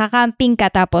nagkakamping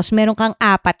ka tapos meron kang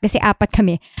kasi 4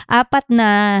 kami. 4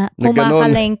 na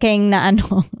kumakalengkeng na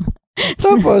ano.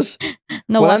 Tapos,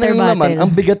 na wala na water yung bottle. laman.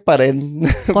 Ang bigat pa rin.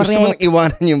 Gusto mo nang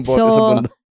iwanan yung bote sa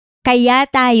bundok. Kaya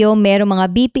tayo merong mga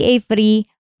BPA-free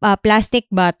plastic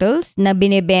bottles na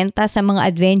binebenta sa mga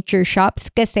adventure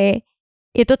shops kasi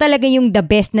ito talaga yung the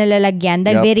best na lalagyan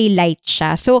dahil Yep. very light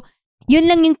siya. So, yun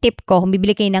lang yung tip ko. Kung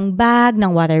bibili kayo ng bag,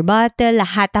 ng water bottle,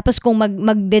 lahat. Tapos kung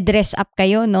magde-dress up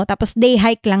kayo, no? Tapos day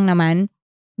hike lang naman,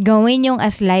 gawin yung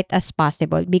as light as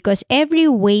possible because every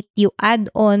weight you add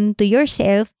on to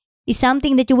yourself is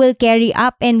something that you will carry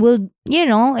up and will, you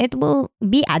know, it will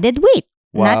be added weight.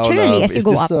 Naturally, love. as you Is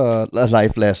go this up. a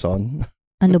life lesson?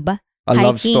 Ano ba? A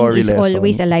love Hiking story is lesson.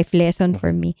 always a life lesson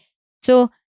for me.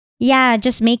 So, yeah,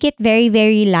 just make it very,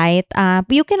 very light.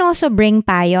 You can also bring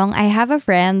payong. I have a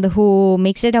friend who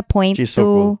makes it a point She's to so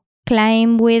cool.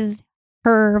 climb with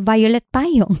her violet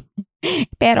payong.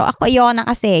 Pero ako, ayoko na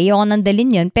kasi. Ayoko nang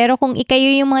dalhin yun. Pero kung ikayo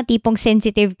yung mga tipong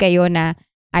sensitive kayo na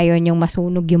ayaw niyong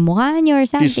masunog yung mukha niyo or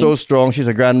something. She's so strong.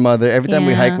 She's a grandmother. Every time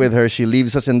we Yeah. hike with her, she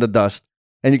leaves us in the dust.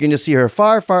 And you can just see her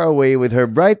far, far away with her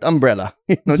bright umbrella.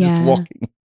 Just Yeah. walking.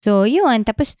 So, yun.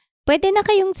 Tapos, pwede na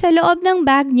kayong sa loob ng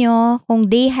bag nyo. Kung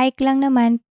day hike lang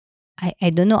naman,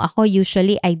 I don't know. Ako,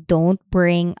 usually, I don't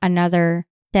bring another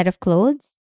set of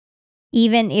clothes.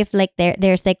 Even if like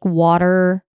there's like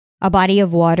water, a body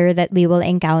of water that we will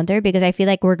encounter because I feel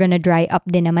like we're gonna dry up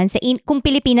din naman. Kung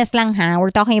Pilipinas lang ha, we're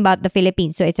talking about the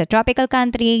Philippines. So, it's a tropical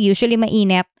country, usually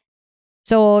mainit.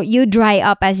 So, you dry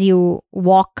up as you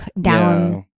walk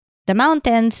down the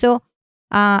mountain. So,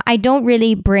 I don't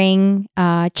really bring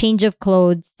change of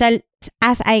clothes.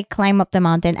 As I climb up the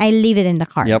mountain, I leave it in the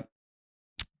car. Yep.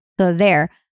 So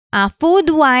there.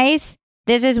 Food-wise,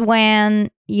 this is when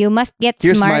you must get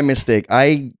Here's smart. my mistake.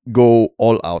 I go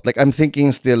all out. Like, I'm thinking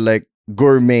still like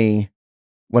gourmet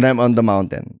when I'm on the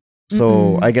mountain.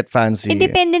 So, Mm-mm. I get fancy.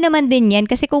 Depende naman din yan.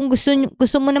 Kasi kung gusto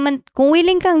mo naman, kung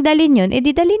willing kang dalhin yun,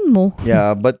 edi dalhin mo.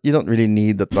 Yeah, but you don't really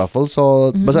need the truffle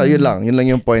salt. Basta yun lang. Yun lang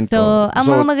yung point So, ko. ang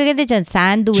mga magaganda dyan,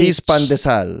 sandwich. Cheese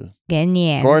pandesal.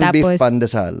 Ganyan. Corn beef Tapos,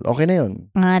 pandesal. Okay na yun.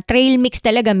 trail mix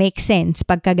talaga makes sense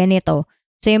pagka ganito.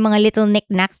 So, yung mga little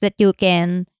knickknacks that you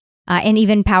can, and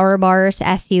even power bars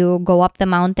as you go up the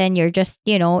mountain, you're just,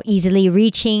 easily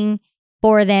reaching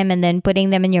for them and then putting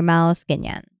them in your mouth.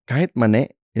 Ganyan. Kahit mani,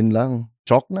 yun lang.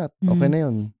 Choknut. Okay na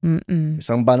yun. Mm-mm.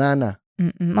 Isang banana.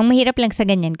 Mm-mm. Ang mahirap lang sa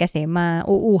ganyan kasi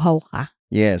mauuhaw ka.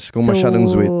 Yes, kung masyadong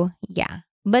sweet. Yeah.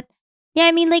 But, yeah,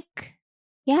 I mean like,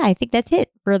 yeah, I think that's it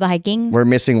for the hiking. We're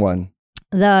missing one.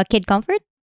 The kid comfort?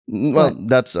 Well,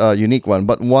 that's a unique one,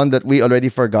 but one that we already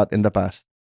forgot in the past.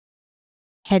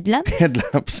 Headlamp?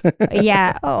 Headlamps.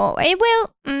 Yeah. Oh,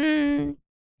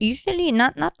 usually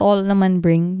not all naman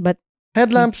bring, but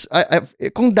Headlamps,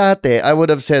 kung dati, I would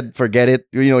have said, forget it.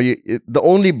 The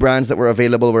only brands that were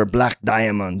available were Black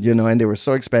Diamond, and they were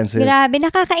so expensive. grabe,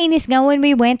 nakakainis nga when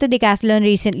we went to Decathlon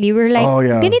recently. We're like, Oh,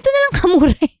 yeah. ganito na lang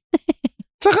kamura.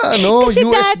 Tsaka Kasi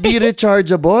USB dati-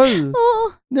 rechargeable.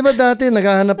 Oo. Di ba dati,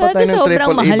 naghahanap pa tayo Dati ng sobrang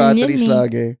AAA mahal batteries niyan eh.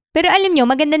 lagi. Pero alam nyo,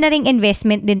 maganda na ring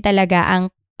investment din talaga ang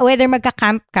whether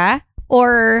magka-camp ka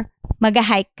or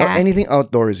mag-hike Or ka. anything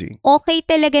outdoorsy. Okay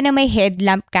talaga na may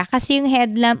headlamp ka kasi yung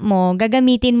headlamp mo,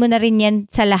 gagamitin mo na rin yan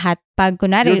sa lahat pag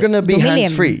kunwari You're gonna be dumilim.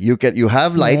 hands-free. You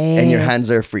have light and your Yes. hands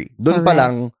are free. Doon pa Correct.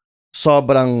 lang,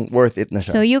 sobrang worth it na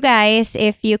siya. So you guys,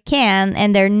 if you can,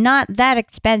 and they're not that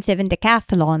expensive in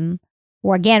Decathlon,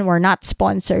 again, we're not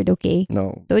sponsored, okay?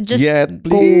 No. So just Yet,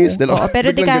 please. go. Oo,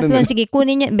 pero Biglang ganun Decathlon, din. sige,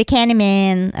 kunin nyo. Bikini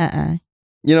Man.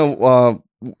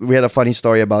 We had a funny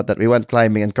story about that. We went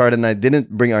climbing and Carl and I didn't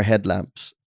bring our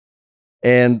headlamps.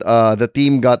 And the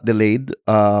team got delayed.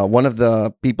 One of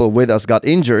the people with us got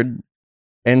injured.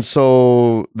 And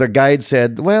so the guide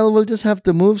said, well, we'll just have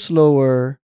to move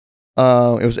slower.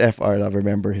 It was FR, I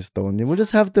remember his tone. We'll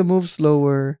just have to move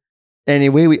slower.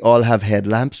 Anyway, we all have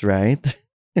headlamps, right?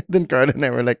 And then Carl and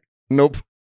I were like, nope.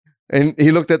 And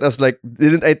he looked at us like,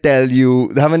 didn't I tell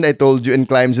you, haven't I told you in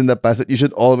climbs in the past that you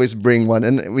should always bring one?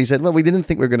 And we said, well, we didn't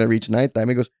think we were going to reach nighttime.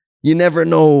 He goes, you never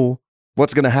know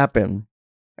what's going to happen.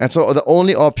 And so the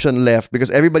only option left,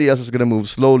 because everybody else was going to move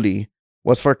slowly,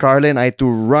 was for Carla and I to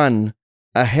run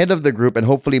ahead of the group and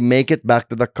hopefully make it back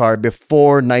to the car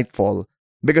before nightfall.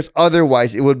 Because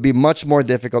otherwise, it would be much more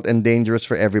difficult and dangerous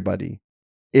for everybody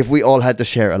if we all had to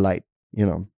share a light,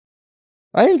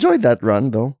 I enjoyed that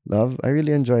run though, love. I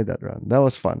really enjoyed that run. That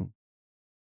was fun.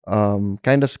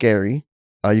 Kind of scary.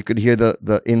 You could hear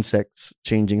the insects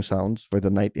changing sounds for the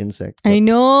night insects. I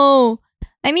know.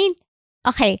 I mean,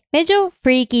 okay, medyo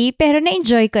freaky, pero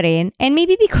na-enjoy ko rin. And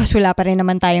maybe because wala pa rin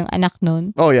naman tayong anak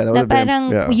nun. Oh yeah, that Na would have been,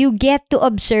 parang yeah. you get to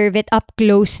observe it up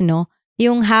close, no?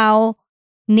 Yung how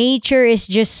nature is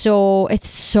just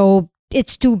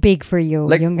it's too big for you.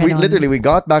 Like yung we ganon. we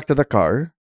got back to the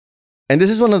car. And this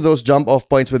is one of those jump off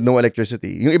points with no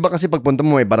electricity. Yung iba kasi pagpunta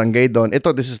mo may barangay doon.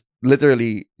 This is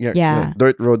literally Yeah.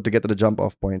 dirt road to get to the jump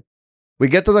off point. We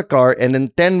get to the car and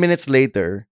then 10 minutes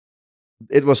later,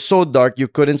 it was so dark you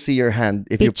couldn't see your hand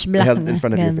if Pitch you black held it na, in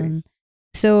front of your ganon. face.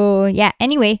 So, yeah.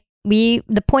 Anyway, the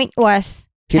point was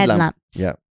Headlamp. headlamps.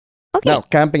 Yeah. Okay. Now,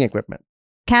 camping equipment.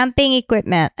 Camping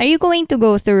equipment. Are you going to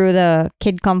go through the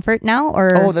kid comfort now?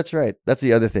 Or Oh, that's right. That's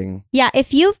the other thing. yeah,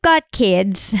 if you've got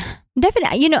kids,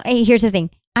 definitely, here's the thing.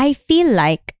 I feel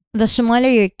like the smaller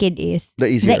your kid is, The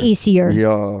easier. the easier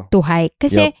Yeah. to hike.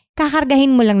 Kasi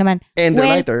kakargahin mo lang naman. And they're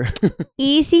Well, lighter.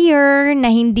 Easier na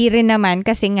hindi rin naman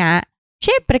kasi nga,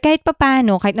 syempre kahit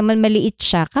papano, kahit naman maliit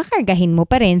siya, kakargahin mo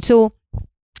pa rin. So,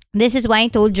 this is why I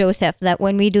told Joseph that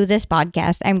when we do this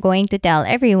podcast, I'm going to tell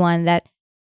everyone that,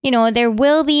 there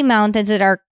will be mountains that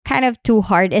are kind of too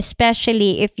hard,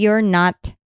 especially if you're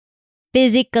not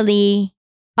physically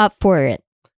up for it.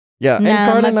 Yeah, and Na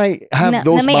Carl and I have na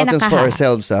those may anak mountains ka for ha.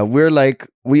 ourselves. We're like,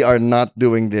 we are not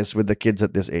doing this with the kids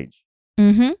at this age.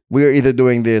 Mm-hmm. We are either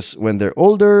doing this when they're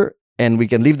older and we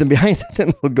can leave them behind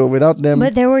and we'll go without them.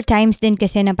 But there were times din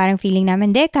kasi na parang feeling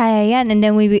namin, de, kaya yan. And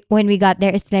then when we got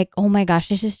there, it's like, oh my gosh,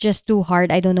 this is just too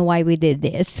hard. I don't know why we did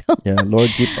this. Yeah,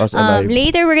 Lord keep us alive.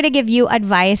 Later, we're gonna give you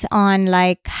advice on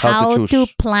like How to how to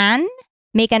choose. plan,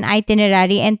 make an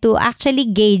itinerary, and to actually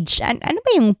gauge ano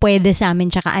ba yung pwede sa amin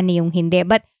tsaka ano yung hindi.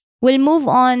 But we'll move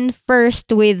on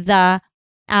first with the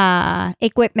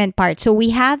equipment part. So we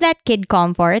have that kid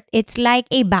comfort. It's like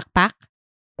a backpack,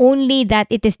 only that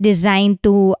it is designed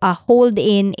to hold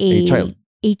in A child.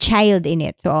 a child in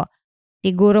it. So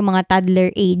siguro mga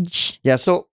toddler age. Yeah,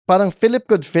 so parang Philip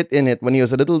could fit in it when he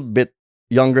was a little bit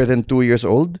younger than 2 years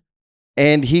old.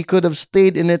 And he could have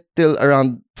stayed in it till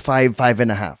around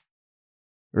 5.5.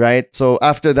 Right? So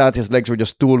after that, his legs were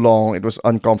just too long. It was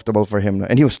uncomfortable for him.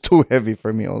 And he was too heavy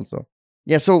for me also.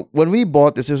 Yeah, so when we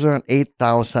bought this, it was around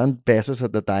 8,000 pesos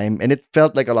at the time. And it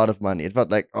felt like a lot of money. It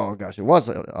felt like, oh gosh, it was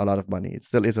a lot of money. It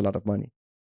still is a lot of money.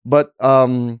 But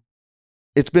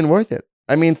it's been worth it.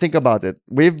 I mean, think about it.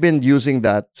 We've been using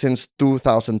that since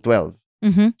 2012.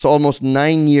 Mm-hmm. So almost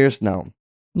 9 years now.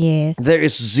 Yes. There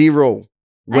is zero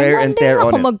wear and tear I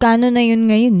on wonder it. ako magkano na yun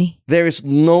ngayon eh. There is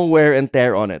no wear and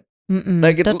tear on it. Mm-mm.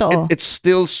 Like Totoo. it's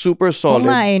still super solid,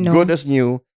 nga eh, no? good as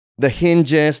new. The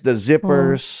hinges, the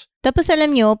zippers. Tapos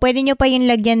alam nyo, pwede nyo pa yung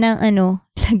lagyan ng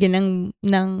lagyan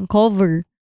ng cover.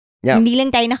 Yeah. Hindi lang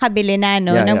tayo nakabili na,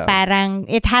 no? Yeah, ng yeah. parang,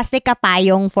 it has like a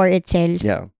payong for itself.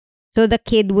 Yeah. So the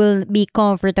kid will be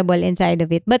comfortable inside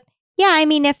of it. But yeah, I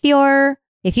mean, if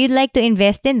you'd like to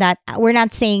invest in that, we're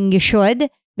not saying you should,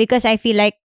 because I feel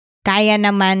like kaya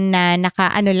naman na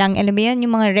lang, alam mo yun,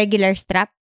 yung mga regular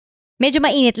strap. Medyo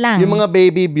mainit lang. Yung mga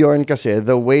baby Bjorn kasi,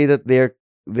 the way that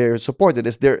they're supported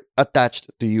is they're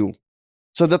attached to you.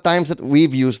 So the times that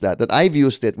we've used that I've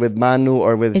used it with Manu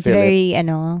or with It's Philip, very,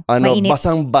 mainit.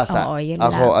 basang-basa Oo, yun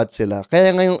ako lang. at sila.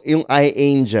 Kaya ngayon, yung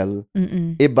iAngel,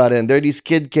 iba rin. They're these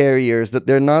kid carriers that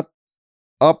they're not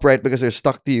upright because they're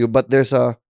stuck to you, but there's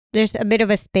a bit of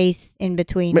a space in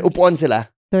between. may upuan sila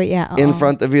So yeah. in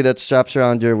front of you that straps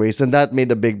around your waist, and that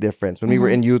made a big difference when we were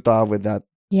in Utah with that.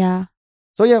 Yeah.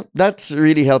 So yeah, that's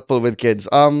really helpful with kids.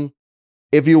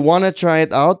 If you want to try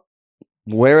it out,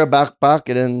 wear a backpack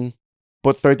and then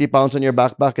put 30 pounds on your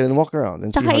backpack and then walk around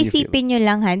and see Saka how you feel. isipin nyo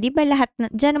lang ha, di ba lahat,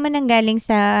 dyan naman ang galing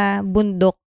sa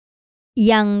bundok,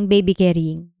 yung baby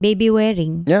carrying, baby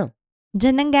wearing. Yeah.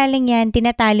 Dyan ang galing yan,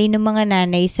 tinatali ng mga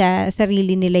nanay sa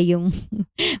sarili nila yung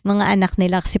mga anak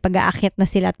nila kasi pag-aakyat na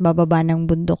sila at bababa ng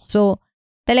bundok. So,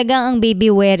 talagang ang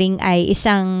baby wearing ay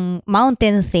isang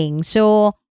mountain thing.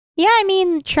 So, yeah, I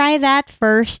mean, try that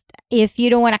first if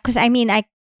you don't wanna, because I mean,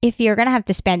 if you're gonna have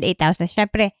to spend 8,000,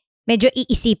 syempre, medyo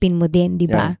iisipin mo din, di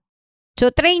ba? Yeah.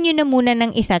 So, try nyo na muna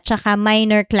ng isa, tsaka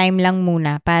minor climb lang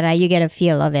muna para you get a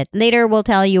feel of it. Later, we'll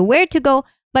tell you where to go,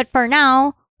 but for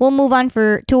now, we'll move on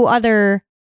to other...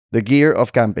 The gear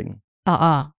of camping.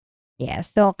 Yes.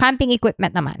 So, camping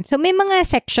equipment naman. So, may mga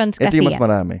sections Ito kasi. yung mas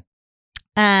marami.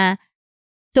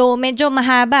 So, medyo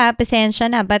mahaba, pasensya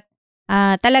na, but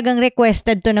talagang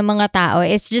requested to ng mga tao.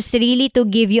 It's just really to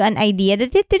give you an idea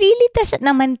that it really doesn't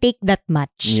naman take that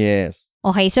much. Yes.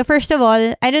 Okay, so first of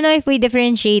all, I don't know if we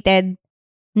differentiated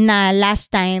na last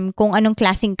time kung anong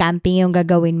klaseng camping yung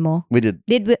gagawin mo. We did.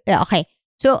 Did we? Okay.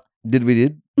 So, Did we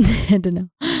did? I don't know.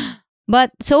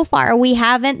 But so far, we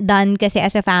haven't done kasi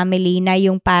as a family na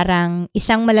yung parang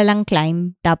isang malalang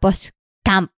climb tapos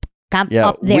camp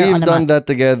Yeah, up there on we've the done that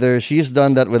together. She's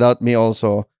done that without me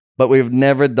also, but we've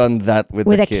never done that with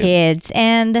the the kid. kids.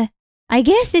 And I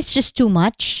guess it's just too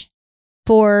much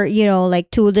for,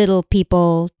 like 2 little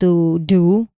people to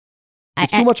do.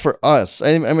 It's too much for us.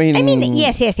 I mean,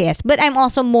 yes. But I'm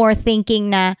also more thinking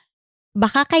na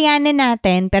baka kayanin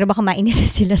natin, pero baka mainis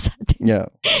sila sa atin. Yeah.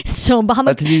 So,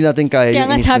 baka At hindi natin kaya kaya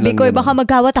yung nga inis sabi nilang ko, ganun. baka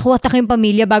magkawatak-watak yung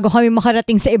pamilya bago kami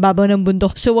makarating sa ibabaw ng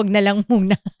bundok. So, wag na lang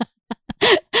muna.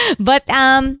 But,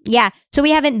 yeah. So,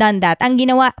 we haven't done that. Ang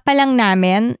ginawa pa lang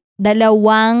namin, 2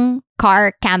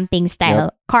 car camping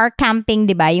style. Yep. Car camping,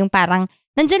 di ba? Yung parang,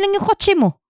 nandyan lang yung kotse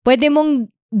mo. Pwede mong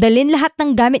dalhin lahat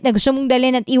ng gamit na gusto mong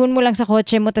dalhin at iwan mo lang sa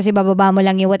kotse mo tapos ibababa mo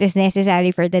lang yung what is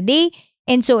necessary for the day.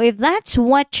 And so, if that's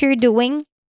what you're doing,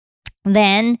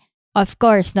 then, of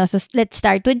course, no. So, let's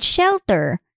start with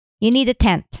shelter. You need a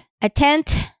tent. A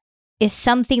tent is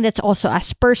something that's also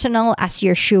as personal as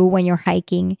your shoe when you're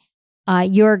hiking.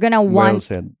 You're gonna Well want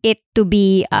said. it to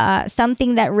be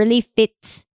something that really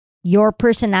fits your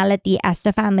personality as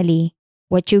the family,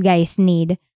 what you guys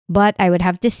need. But I would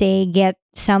have to say, get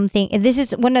something. This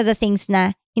is one of the things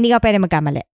na hindi ka pwede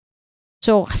magkamali.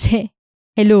 So, kasi,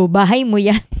 hello, bahay mo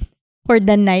yan for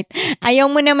the night.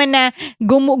 Ayaw mo naman na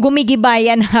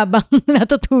gumigibayan habang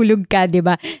natutulog ka, di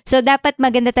ba? So, dapat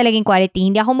maganda talagang quality.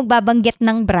 Hindi ako magbabanggit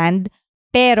ng brand,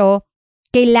 pero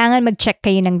kailangan mag-check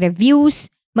kayo ng reviews,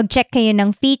 mag-check kayo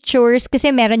ng features,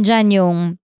 kasi meron dyan yung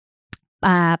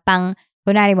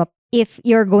kunwari mo, if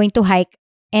you're going to hike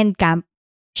and camp,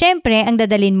 syempre, ang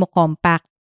dadalhin mo compact.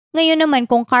 Ngayon naman,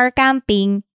 kung car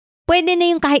camping, pwede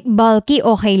na yung kahit bulky,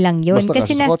 okay lang yun. Basta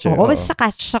Kasi kasya sa kotse, basta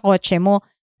kasya sa kotse mo.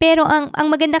 Pero ang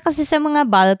maganda kasi sa mga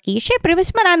bulky, syempre,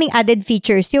 mas maraming added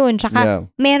features yun. Tsaka,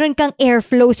 meron kang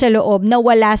airflow sa loob na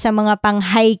wala sa mga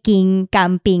pang-hiking,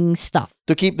 camping stuff.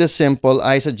 To keep this simple,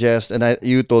 I suggest, and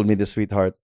you told me this,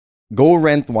 sweetheart, go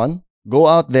rent one, go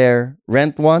out there,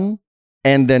 rent one,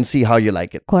 and then see how you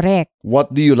like it. Correct.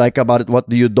 What do you like about it? What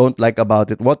do you don't like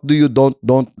about it? What do you don't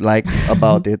like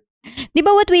about it? Di ba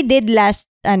what we did last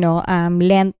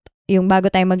Lent, yung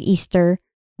bago tayo mag-Easter,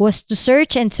 was to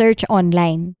search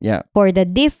online Yeah. for the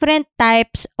different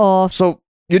types of So,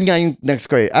 yun nga yung next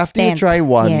ko eh. After you tent. try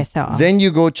one, Yes, oo. then you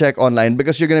go check online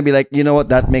because you're gonna be like, you know what,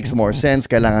 that makes more sense.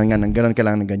 Kailangan nga ng ganun,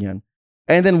 kailangan ng ganyan.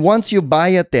 And then once you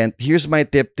buy a tent, here's my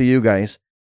tip to you guys.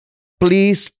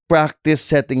 Please practice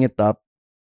setting it up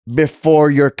before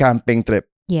your camping trip.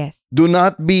 Yes. Do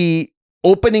not be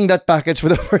opening that package for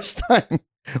the first time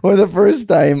or the first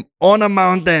time on a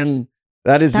mountain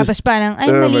That is Tapos just, parang,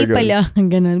 ay, oh mali my God. pala.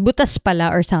 Ganun. Butas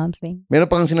pala or something. meron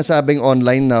pa kang sinasabing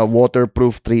online na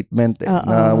waterproof treatment Oo,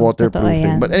 na totoo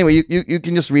waterproofing. yan. But anyway, you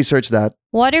can just research that.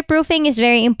 Waterproofing is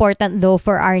very important though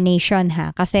for our nation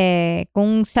ha. Kasi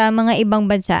kung sa mga ibang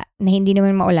bansa na hindi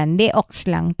naman maulan, de ox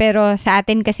lang. Pero sa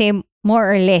atin kasi more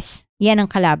or less, yan ang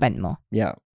kalaban mo.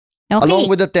 Yeah. Okay. Along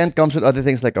with the tent comes with other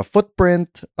things like a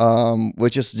footprint,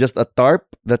 which is just a tarp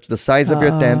that's the size of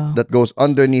your tent that goes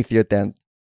underneath your tent.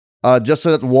 Just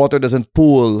so that water doesn't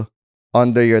pool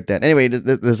under your tent. Anyway,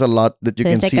 there's a lot that you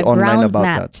There's can like see a online ground about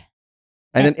mat. that.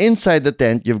 And then inside the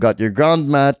tent, you've got your ground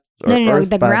mat or No,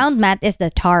 earth the pads. ground mat is the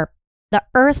tarp. The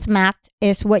earth mat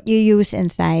is what you use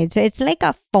inside. So it's like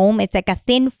a foam. It's like a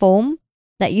thin foam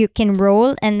that you can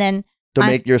roll and then to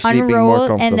make your sleeping more unroll,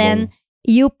 comfortable. and then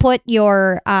you put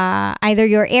your either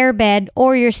your airbed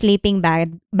or your sleeping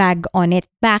bag on it.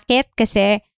 Bakit?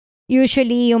 Kasi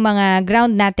usually yung mga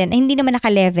ground natin, hindi naman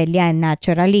naka-level yan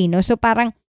naturally, no? So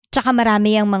parang, tsaka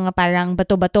marami yung mga parang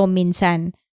bato-bato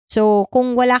minsan. So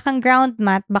kung wala kang ground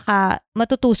mat, baka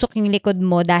matutusok yung likod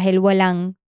mo dahil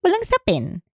walang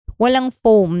sapin. Walang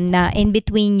foam na in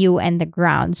between you and the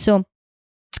ground. So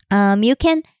you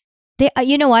can,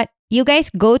 you know what? You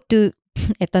guys go to,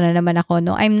 ito na naman ako,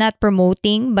 no? I'm not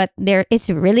promoting, but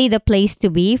it's really the place to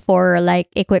be for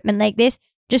like equipment like this.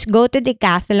 Just go to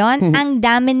Decathlon. Ang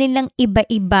dami nilang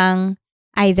iba-ibang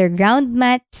either ground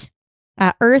mats,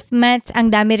 earth mats,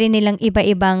 ang dami rin nilang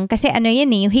iba-ibang, kasi ano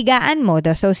yan yung higaan mo.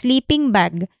 So, sleeping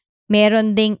bag,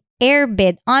 meron ding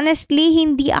airbed. Honestly,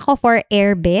 hindi ako for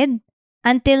airbed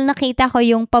until nakita ko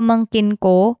yung pamangkin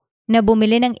ko na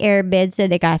bumili ng airbed sa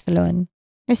Decathlon.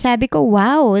 Sabi ko,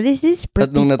 wow, this is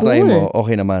pretty At nung cool. na-try mo,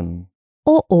 okay naman.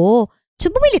 Oo. So,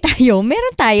 bumili tayo.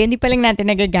 Meron tayo. Hindi pa lang natin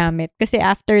nagagamit. Kasi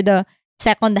after the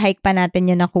second hike pa natin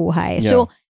yung nakuha. Yeah. So,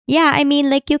 yeah, I mean,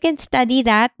 like, you can study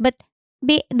that. But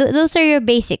those are your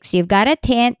basics. You've got a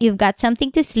tent. You've got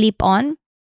something to sleep on.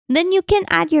 Then you can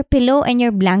add your pillow and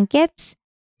your blankets.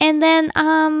 And then,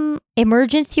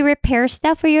 emergency repair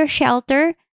stuff for your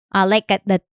shelter. Like at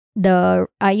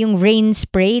yung rain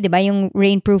spray, di ba? Yung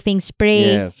rainproofing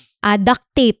spray. Yes. Duct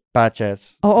tape.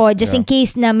 Patches. Oo, just Yeah. in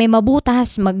case na may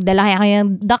mabutas, magdala kayo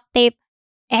ng duct tape,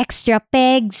 extra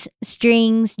pegs,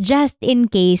 strings, just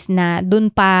in case na dun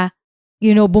pa,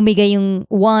 bumigay yung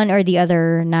one or the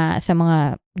other na sa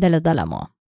mga dala-dala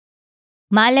mo.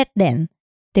 Mallet din,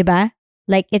 'di ba?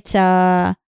 Like it's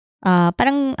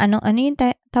parang ano yung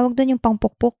tawag doon, yung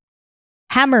pangpukpok?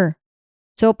 Hammer.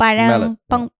 So parang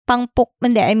Mallet. pangpuk,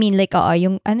 hindi, I mean like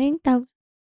yung ano yung tawag?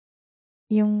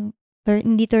 Yung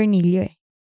hindi tornilyo eh.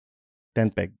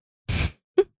 Tent peg.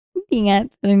 Hindi nga,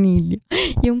 tornilyo.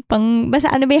 Yung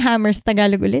basta ano ba yung hammer sa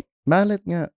Tagalog ulit? Mallet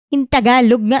nga. In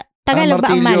Tagalog nga. Tagalog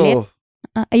ba ang mallet?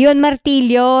 Ayun,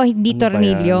 martilyo, hindi Ano ba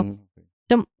tornilyo. yan?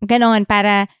 So, ganoon,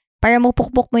 para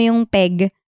mapukpok mo yung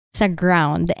peg sa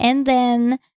ground. And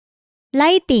then,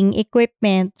 lighting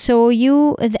equipment. So,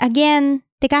 again,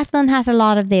 Decathlon has a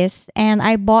lot of this. And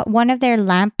I bought one of their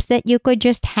lamps that you could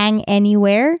just hang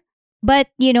anywhere.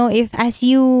 But, if as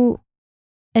you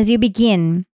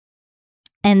begin,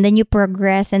 and then you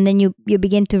progress, and then you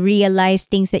begin to realize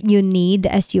things that you need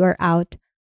as you are out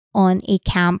on a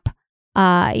camp,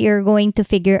 you're going to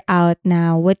figure out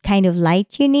now what kind of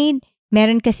light you need.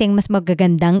 Meron kasing mas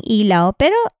magagandang ilaw,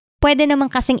 pero pwede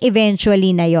naman kasing eventually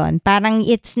na yon. Parang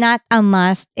it's not a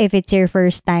must if it's your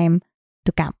first time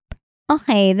to camp.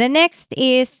 Okay, the next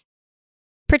is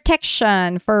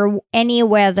protection for any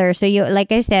weather. So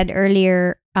like I said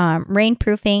earlier,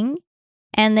 rainproofing.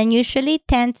 And then usually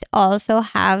tents also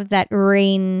have that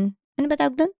rain, ano ba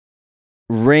tawag doon?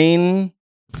 Rain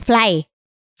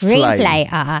Rain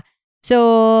fly.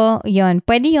 So, yon,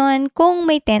 pwede yon kung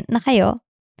may tent na kayo.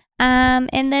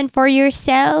 And then for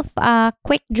yourself,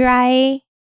 quick dry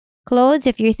clothes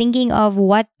if you're thinking of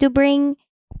what to bring.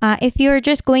 If you're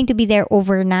just going to be there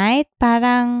overnight,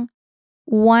 parang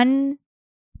one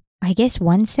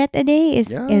set a day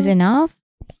is enough.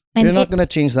 And you're not gonna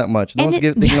change that much. No one's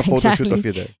taking a photo shoot of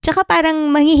you there. Tsaka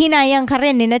parang manghihinayang ka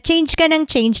rin. Na-change ka ng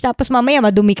change, tapos mamaya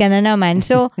madumi ka na naman.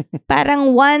 So,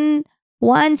 parang one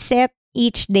set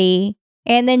each day.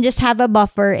 And then just have a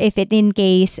buffer if it in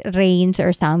case rains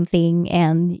or something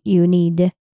and you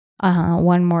need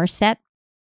one more set.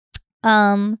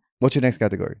 What's your next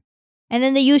category? And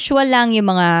then the usual lang, yung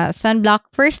mga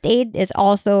sunblock. First aid is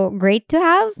also great to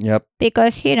have. Yep.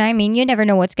 Because, you never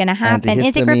know what's gonna happen.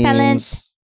 Insect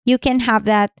repellent. You can have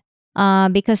that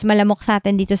because malamok sa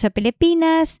atin dito sa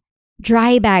Pilipinas.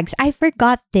 Dry bags. I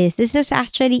forgot this. This is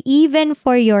actually even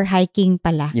for your hiking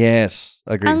pala. Yes,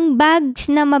 agree. Ang bags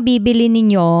na mabibili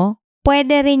ninyo,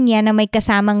 pwede rin yan na may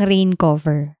kasamang rain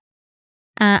cover.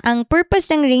 Ang purpose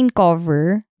ng rain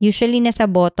cover, usually nasa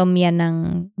bottom yan ng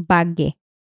bag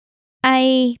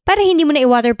ay para hindi mo na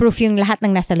i-waterproof yung lahat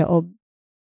ng nasa loob.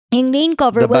 Yung rain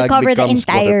cover The will bag cover the becomes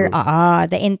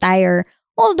entire,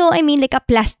 although I mean like a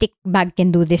plastic bag can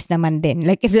do this naman din.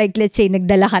 Like if let's say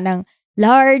nagdala ka ng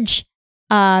large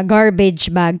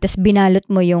garbage bag tas binalot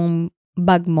mo yung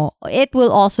bag mo, it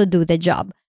will also do the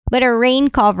job. But a rain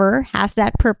cover has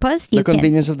that purpose. The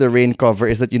convenience of the rain cover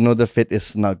is that you know the fit is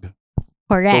snug.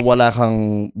 Correct. So wala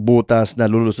kang butas na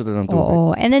lulusutan ng tubig.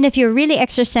 Oo. And then if you're really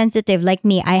extra sensitive like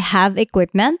me, I have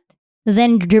equipment,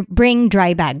 then bring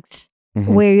dry bags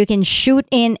Mhm. where you can shoot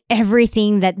in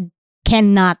everything that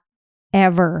cannot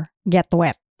ever get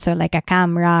wet. So like a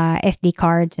camera, SD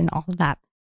cards, and all that.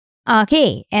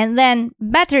 Okay. And then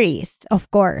batteries,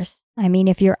 of course. I mean,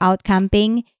 if you're out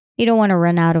camping, you don't want to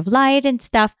run out of light and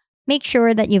stuff. Make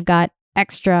sure that you've got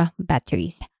extra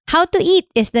batteries. How to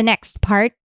eat is the next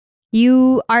part.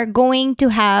 You are going to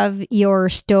have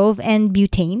your stove and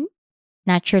butane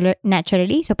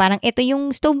naturally. So parang ito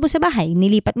yung stove mo sa bahay.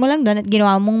 Nilipat mo lang doon at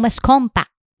ginawa mong mas compact.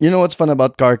 You know what's fun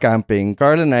about car camping?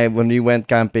 Carl and I, when we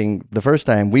went camping the first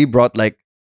time, we brought like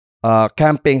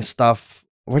camping stuff.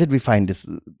 Where did we find this?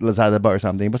 Lazada ba or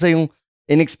something? Basta yung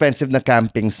inexpensive na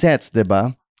camping sets,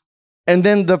 diba? And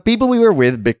then the people we were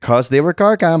with, because they were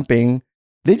car camping,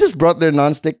 they just brought their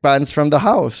non-stick pans from the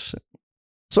house.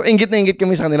 So, ingit na ingit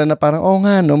kami sa kanila na parang,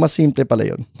 nga, no, mas simple pala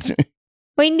yun.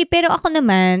 O hindi, pero ako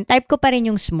naman, type ko pa rin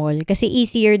yung small kasi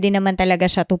easier din naman talaga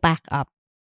siya to pack up.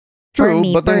 For True,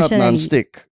 me, but they're not personally.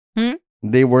 non-stick.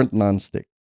 They weren't non-stick.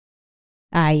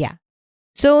 Yeah.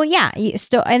 So, yeah.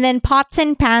 And then pots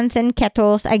and pans and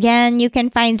kettles. Again, you can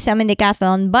find some in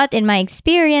Decathlon, but in my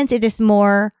experience, it is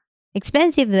more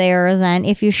expensive there than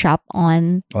if you shop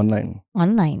online.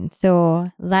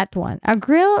 So, that one. A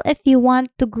grill if you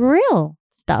want to grill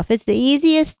stuff. It's the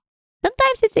easiest.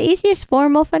 Sometimes it's the easiest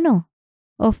form of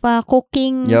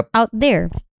cooking Yep. out there.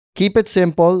 Keep it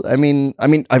simple. I mean,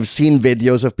 I've seen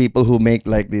videos of people who make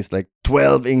like these like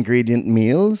 12 ingredient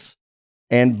meals.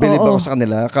 And bilib Oo. ako sa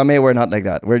kanila. Kami, we're not like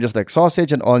that. We're just like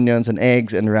sausage and onions and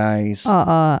eggs and rice.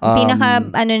 Oo.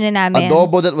 Pinaka na namin.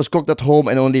 Adobo that was cooked at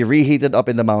home and only reheated up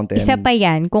in the mountain. Isa pa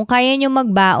yan, kung kaya nyo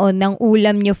magbaon ng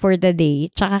ulam nyo for the day,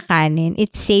 tsaka kanin,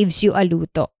 it saves you a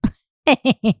luto.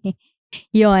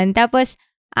 Yun. Tapos,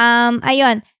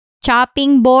 ayun,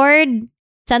 chopping board,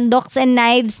 sandoks and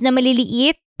knives na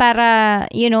maliliit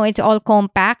para, it's all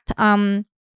compact.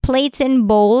 Plates and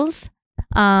bowls,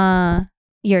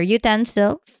 your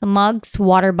utensils, mugs,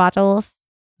 water bottles,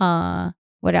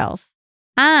 what else?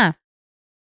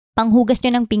 Panghugas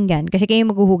nyo ng pinggan kasi kayo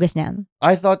maghuhugas niyan.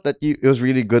 I thought that it was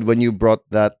really good when you brought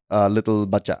that little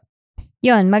batcha.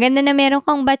 Yun, maganda na meron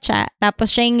kang batcha, tapos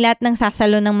siya yung lahat ng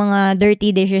sasalo ng mga dirty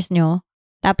dishes nyo.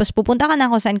 Tapos pupunta ka na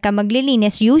kung saan ka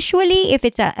maglilinis. Usually, if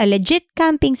it's a legit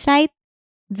camping site,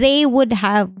 they would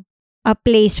have a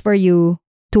place for you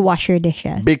to wash your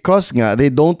dishes. Because nga,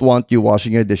 they don't want you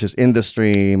washing your dishes in the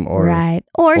stream or... Right.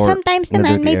 Or sometimes in a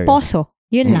naman dirty may area. poso.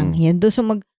 Yun lang. Yun. Doon so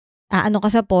ano ka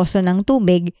sa poso ng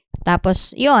tubig.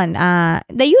 Tapos, yun.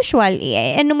 The usual,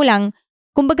 ano mo lang,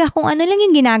 kumbaga kung ano lang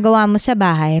yung ginagawa mo sa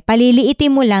bahay,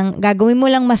 paliliitin mo lang, gagawin mo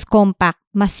lang mas compact,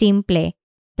 mas simple.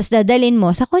 Tapos dadalhin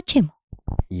mo sa kotse mo.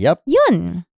 Yep.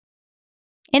 Yun.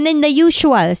 And then the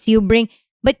usuals, you bring...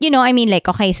 But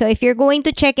okay, so if you're going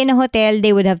to check in a hotel,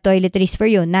 they would have toiletries for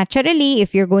you. Naturally,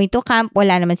 if you're going to camp,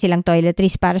 wala naman silang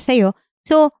toiletries para sa'yo.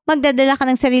 So, magdadala ka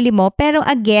ng sarili mo. Pero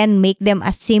again, make them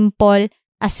as simple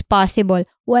as possible.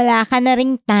 Wala ka na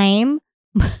ring time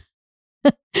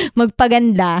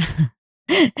magpaganda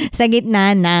sa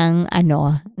gitna ng,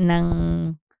 ng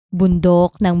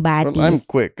bundok, ng batis. I'm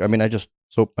quick. I just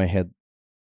soap my head.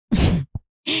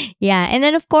 Yeah, and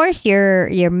then of course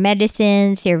your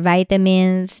medicines, your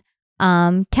vitamins,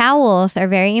 towels are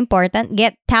very important.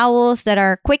 Get towels that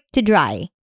are quick to dry.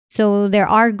 So there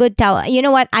are good towels. You know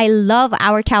what? I love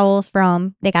our towels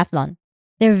from Decathlon.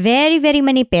 They're very, very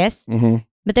manipis,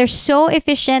 but they're so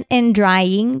efficient in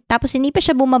drying. Tapos hindi pa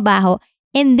siya bumabaho.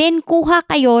 And then kuha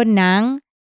kayo ng,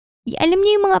 alam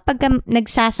niyo yung mga pagka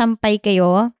nagsasampay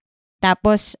kayo,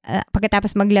 tapos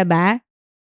pagkatapos maglaba,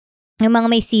 yung mga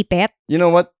may sipet. You know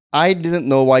what? I didn't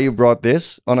know why you brought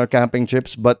this on our camping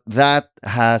trips, but that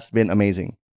has been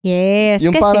amazing. Yes,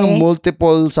 Yung kasi parang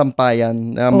multiple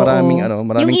sampayan na maraming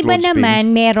maraming yung iba clothespins. naman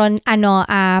meron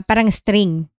parang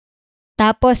string.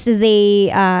 Tapos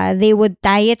they would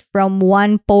tie it from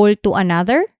one pole to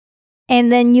another,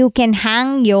 and then you can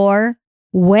hang your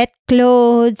wet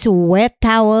clothes, wet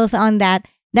towels on that.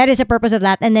 That is the purpose of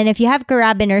that. And then if you have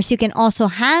carabiners, you can also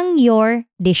hang your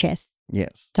dishes.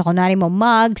 Yes. So kunwari mo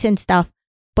mugs and stuff.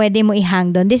 pwede mo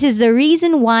ihang doon. This is the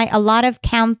reason why a lot of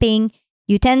camping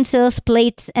utensils,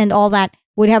 plates, and all that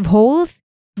would have holes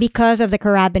because of the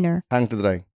carabiner. Hang to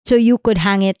dry. So you could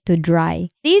hang it to dry.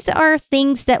 These are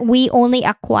things that we only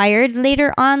acquired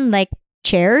later on, like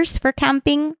chairs for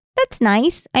camping. That's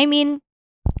nice. I mean,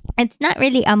 it's not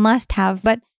really a must-have,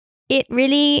 but it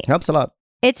really Helps a lot.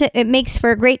 it makes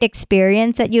for a great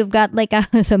experience that you've got like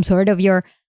some sort of your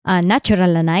natural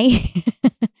lanay.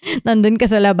 Nandun ka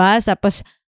sa labas, tapos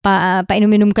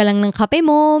painom-inom ka lang ng kape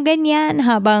mo, ganyan,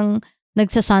 habang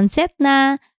nagsa-sunset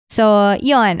na. So,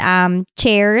 yon,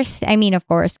 chairs, I mean, of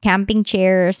course, camping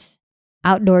chairs,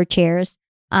 outdoor chairs,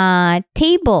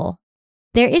 table.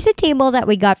 There is a table that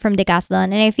we got from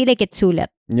Decathlon, and I feel like it's sulit.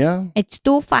 Yeah. It's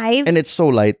 2.5. And it's so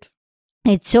light.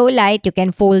 It's so light, you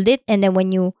can fold it, and then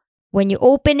when you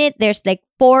open it, there's like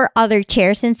 4 other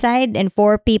chairs inside, and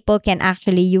 4 people can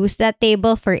actually use that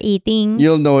table for eating.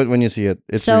 You'll know it when you see it.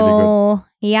 It's so, really good.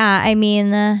 yeah, I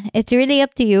mean, it's really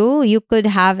up to you. You could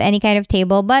have any kind of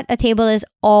table, but a table is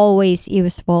always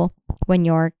useful when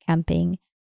you're camping.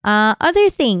 Other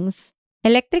things,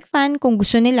 electric fan, kung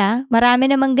gusto nila, marami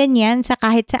namang ganyan sa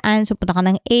kahit saan. So, punta ka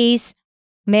ng Ace,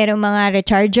 merong mga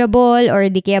rechargeable or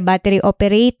di kaya battery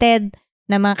operated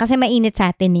na mga, kasi mainit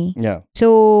sa atin eh. Yeah.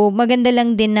 So, maganda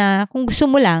lang din na kung gusto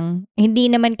mo lang, hindi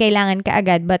naman kailangan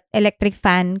kaagad, but electric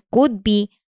fan could be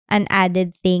an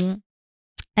added thing.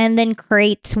 And then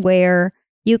crates where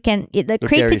you can, the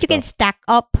crates that you can stack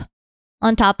up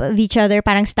on top of each other,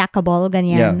 parang stackable,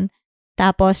 ganyan.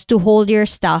 Tapos to hold your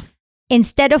stuff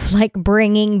instead of like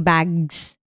bringing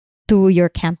bags to your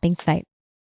camping site.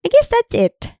 I guess that's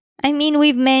it. I mean,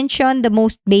 we've mentioned the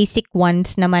most basic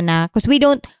ones naman na, because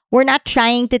we're not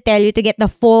trying to tell you to get the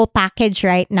full package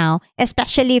right now,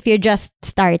 especially if you're just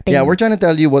starting. Yeah, we're trying to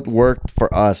tell you what worked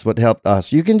for us, what helped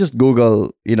us. You can just Google,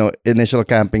 initial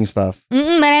camping stuff.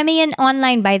 Marami yan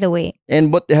online, by the way.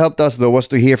 And what helped us, though, was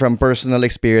to hear from personal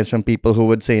experience from people who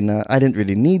would say, I didn't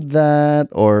really need that,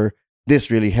 or this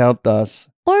really helped us.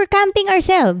 Or camping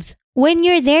ourselves. When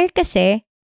you're there kasi,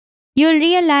 you'll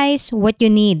realize what you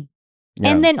need.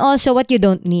 Yeah. And then also what you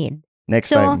don't need. Next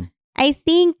So, time. I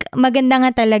think maganda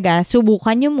nga talaga,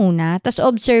 subukan nyo muna, tas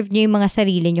observe nyo yung mga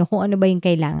sarili nyo kung ano ba yung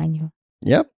kailangan nyo.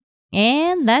 Yep.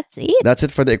 And that's it. That's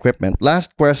it for the equipment.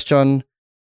 Last question.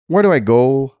 Where do I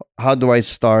go? How do I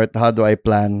start? How do I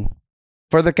plan?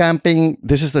 For the camping,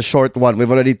 this is the short one.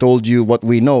 We've already told you what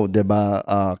we know, diba?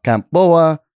 Camp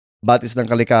Boa, Batis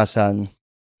ng Kalikasan.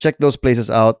 Check those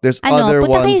places out. There's other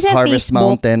punta kayo ones. sa Harvest Facebook.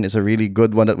 Mountain is a really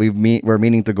good one that we're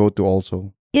meaning to go to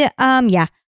also. Yeah.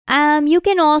 You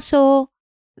can also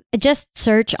just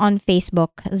search on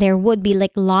Facebook. There would be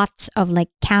like lots of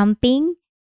like camping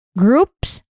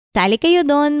groups. Sali kayo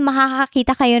doon,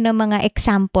 makakakita kayo ng mga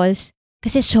examples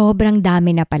kasi sobrang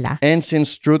dami na pala. And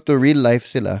since true to real life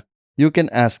sila, you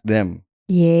can ask them.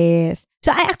 Yes. So,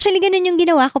 actually, ganun yung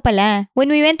ginawa ko pala. When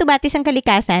we went to Batis ng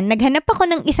Kalikasan, naghanap ako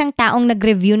ng isang taong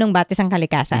nag-review ng Batis ng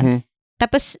Kalikasan. Mhm.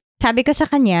 Tapos, sabi ko sa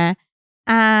kanya,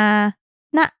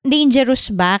 na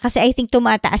dangerous ba? Kasi I think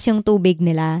tumataas yung tubig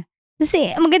nila.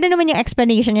 Kasi maganda naman yung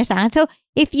explanation niya sa akin. So,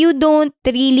 if you don't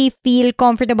really feel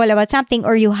comfortable about something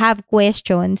or you have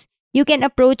questions, you can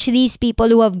approach these people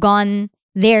who have gone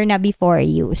there na before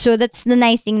you. So, that's the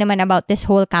nice thing naman about this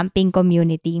whole camping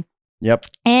community.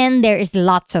 Yep. And there is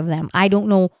lots of them. I don't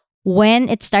know when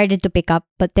it started to pick up,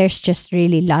 but there's just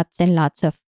really lots and lots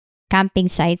of camping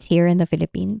sites here in the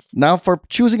Philippines. Now, for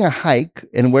choosing a hike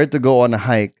and where to go on a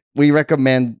hike, we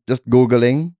recommend just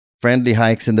Googling friendly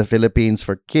hikes in the Philippines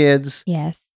for kids.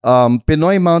 Yes.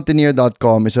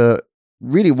 PinoyMountaineer.com is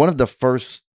really one of the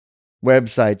first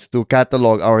websites to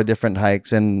catalog our different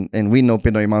hikes. And we know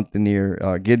Pinoy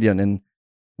Mountaineer Gideon. And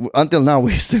until now,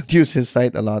 we still use his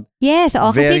site a lot. Yes.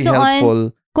 Very Kasi doon,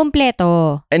 helpful.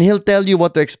 kompleto. And he'll tell you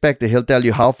what to expect. He'll tell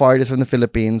you how far it is from the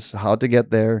Philippines, how to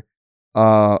get there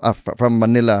from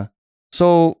Manila.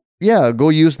 So, yeah, go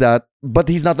use that. But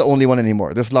he's not the only one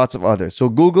anymore. There's lots of others. So,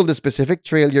 Google the specific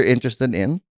trail you're interested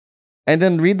in and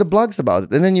then read the blogs about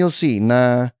it. And then you'll see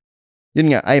na,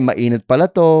 yun nga, ay mainit pala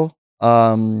to.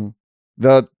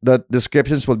 The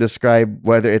descriptions will describe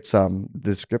whether it's wow.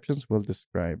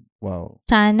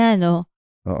 Sana, no?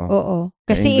 Oo. Oo.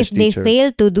 Kasi English if they teacher.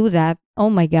 fail to do that,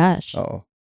 oh my gosh. Oo.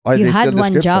 Are You they had still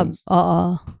one job. descriptions?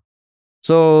 Oo.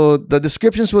 So the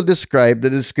descriptions will describe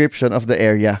the description of the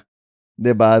area.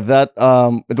 Diba? That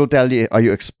it will tell you, are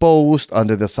you exposed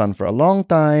under the sun for a long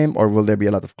time, or will there be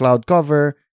a lot of cloud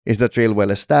cover? Is the trail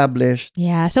well established?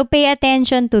 Yeah. So, pay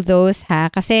attention to those, ha?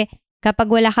 Kasi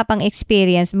kapag wala ka pang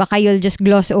experience, baka you'll just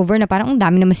gloss over na parang ang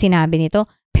dami naman sinabi nito.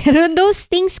 Pero those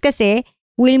things kasi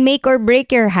will make or break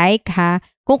your hike, ha?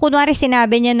 Kung kunwari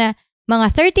sinabi niya na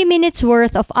mga 30 minutes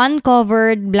worth of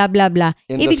uncovered, blah, blah, blah.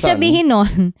 In the Ibig sun. sabihin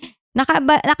nun,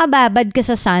 nakababad ka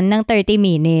sa sun ng 30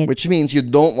 minutes. Which means you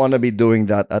don't want to be doing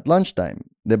that at lunchtime.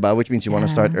 Diba? Which means you want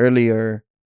to start earlier.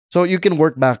 So you can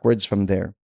work backwards from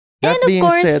there. That And of being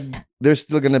course, said, there's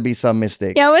still gonna be some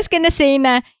mistakes. Yeah, I was gonna say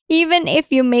na even if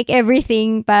you make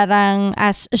everything parang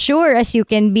as sure as you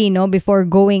can be, no, before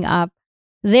going up,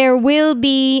 there will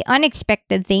be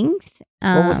unexpected things.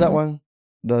 What was that one?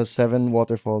 The 7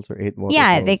 waterfalls or 8 waterfalls?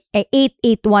 Yeah, like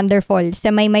 8 Wonderfalls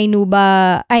sa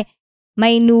Maynuba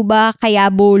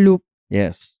Kayabo Loop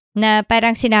Yes. na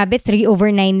parang sinabi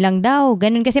 3/9 lang daw.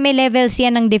 Ganun kasi may levels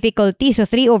yan ng difficulty. So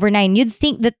 3/9, you'd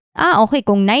think that, okay,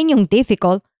 kung 9 yung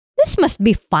difficult, this must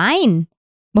be fine.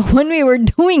 But when we were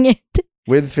doing it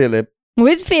With Philip,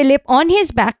 on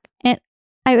his back, and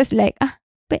I was like,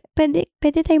 pwede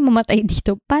tayo mamatay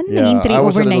dito. Paano naging 3/9? I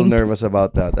was a little nervous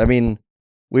about that. I mean,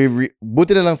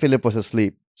 buti na lang Philip was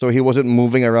asleep. So he wasn't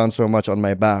moving around so much on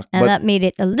my back. And But that made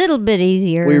it a little bit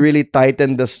easier. we really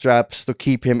tightened the straps to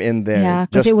keep him in there. Yeah,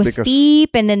 because it was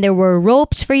steep and then there were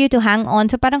ropes for you to hang on.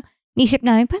 So parang nisip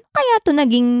namin, paano kaya to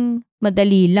naging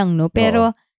madali lang, no?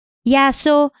 Pero, yeah,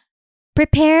 so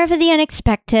prepare for the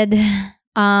unexpected.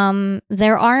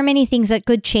 There are many things that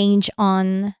could change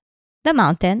on the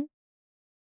mountain.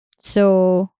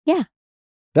 So, yeah.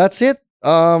 That's it.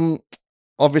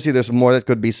 Obviously, there's more that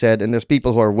could be said, and there's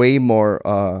people who are way more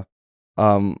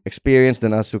experienced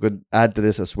than us who could add to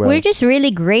this as well. We're just really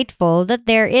grateful that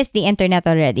there is the internet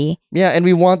already. Yeah, and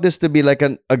we want this to be like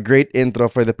a great intro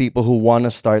for the people who want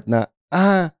to start na,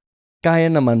 kaya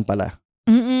naman pala.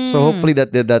 So hopefully that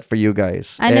did that for you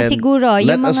guys. And siguro,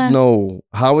 let yung us mga... know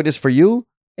how it is for you,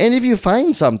 and if you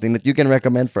find something that you can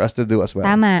recommend for us to do as well.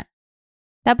 Tama.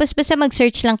 Tapos basta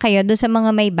mag-search lang kayo doon sa mga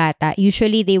may bata.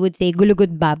 Usually they would say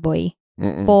gulugod baboy.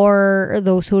 For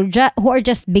those who are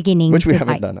just beginning. Which we to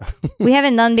haven't hike. done. We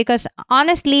haven't done because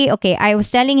honestly, okay, I was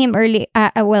telling him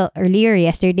earlier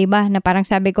yesterday ba, na parang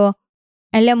sabi ko,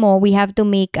 alam mo, we have to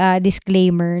make a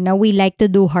disclaimer na we like to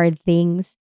do hard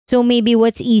things. So maybe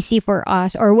what's easy for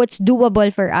us or what's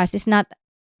doable for us is not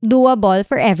doable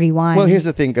for everyone. Well, here's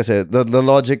the thing kasi, the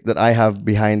logic that I have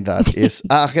behind that is,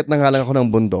 aakit na nga lang ako ng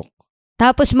bundok.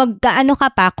 Tapos magkaano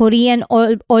ka pa, Korean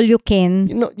all you can.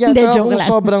 Yeah, Hindi, tsaka joke kung lang.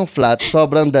 sobrang flat,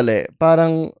 sobrang dali,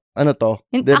 parang, ano to,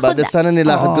 diba? Ako Sana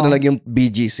nilakad ko oo. na lang yung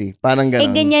BGC. Parang ganun.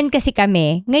 Ganyan kasi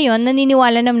kami. Ngayon,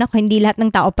 naniniwala naman ako hindi lahat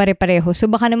ng tao pare-pareho. So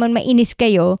baka naman mainis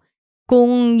kayo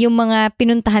kung yung mga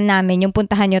pinuntahan namin, yung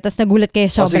puntahan nyo, tapos nagulat kayo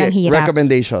sobrang sige, hirap.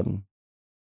 Recommendation.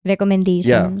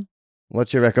 Recommendation.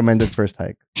 What's your recommended first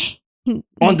hike?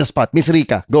 On the spot. Miss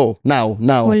Rika, go. Now.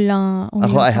 Wala.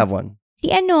 Ako, I have one. Si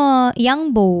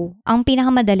Yangbo, ang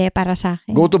pinakamadali para sa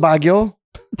akin. Go to Baguio?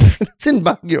 It's in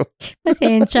Baguio.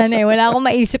 Pasensya na eh. Wala akong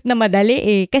maisip na madali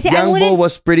eh. Kasi Yangbo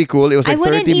was pretty cool. It was I like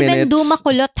wouldn't 30 even minutes. do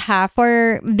Makulot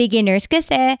for beginners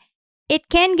kasi it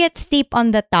can get steep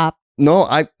on the top. No,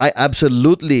 I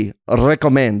absolutely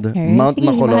recommend Mount Sige,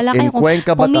 Makulot bahala in kayo kung-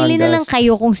 Cuenca, Batangas. Pumili na lang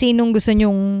kayo kung sinong gusto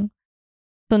nyong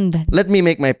tundan. Let me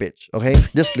make my pitch, okay?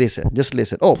 Just listen.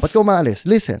 Oh, ba't ka umaalis?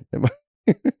 Listen. Diba?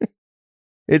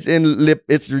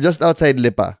 It's just outside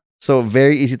Lipa. So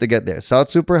very easy to get there. South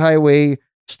Superhighway,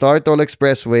 Star Toll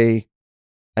Expressway.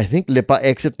 I think Lipa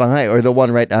exit pa nga, or the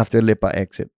one right after Lipa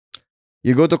exit.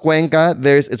 You go to Cuenca,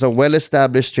 it's a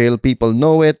well-established trail. People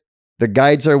know it. The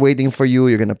guides are waiting for you.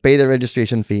 You're gonna pay the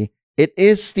registration fee. It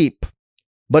is steep,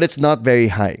 but it's not very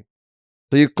high.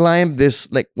 So you climb this,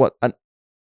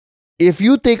 if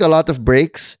you take a lot of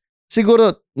breaks,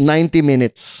 siguro 90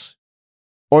 minutes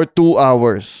or 2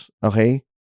 hours, okay?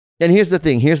 And here's the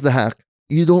thing, here's the hack.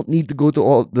 You don't need to go to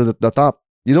all the top.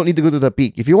 You don't need to go to the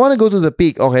peak. If you want to go to the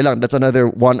peak, okay lang, that's another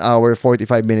 1 hour,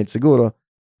 45 minutes siguro.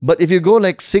 But if you go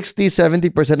like 60,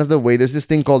 70% of the way, there's this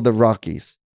thing called the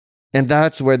Rockies. And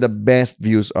that's where the best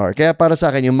views are. Kaya para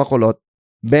sa akin, yung Makulot,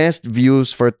 best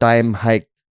views for time hike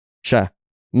siya.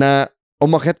 Na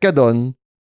umakyat ka doon,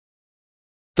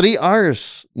 3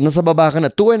 hours, nasa baba ka na.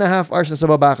 2.5 hours, nasa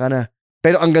baba ka na.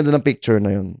 Pero ang ganda ng picture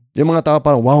na yun. Yung mga tao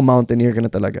parang, wow, mountaineer ka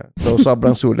na talaga. So,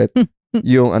 sobrang sulit.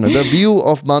 The view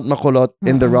of Mount Makulot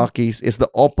in the Rockies is the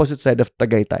opposite side of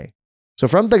Tagaytay. So,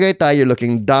 from Tagaytay, you're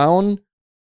looking down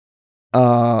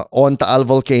on Taal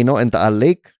Volcano and Taal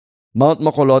Lake. Mount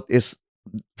Makulot is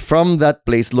from that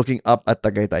place looking up at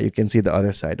Tagaytay. You can see the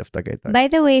other side of Tagaytay.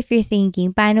 By the way, if you're thinking,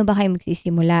 paano ba kayo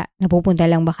magsisimula? Napupunta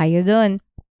lang ba kayo doon?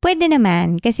 Pwede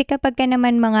naman. Kasi kapag ka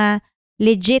naman mga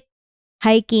legit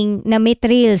hiking na may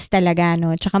trails talaga,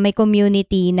 no? Tsaka may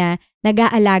community na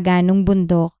nag-aalaga ng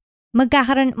bundok,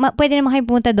 pwede naman kayo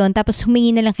pumunta doon tapos humingi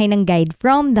na lang kayo ng guide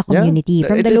from the community,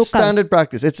 from the It's locals. standard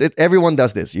practice. Everyone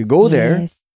does this. You go there,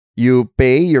 You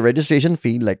pay your registration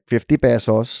fee, like 50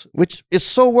 pesos, which is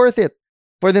so worth it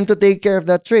for them to take care of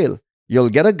that trail. You'll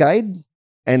get a guide,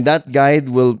 and that guide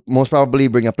will most probably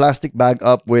bring a plastic bag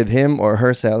up with him or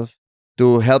herself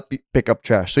to help pick up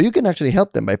trash. So you can actually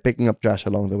help them by picking up trash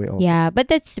along the way also. Yeah, but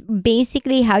that's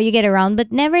basically how you get around.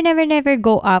 But never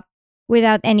go up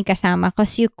without any kasama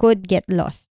because you could get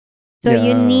lost. So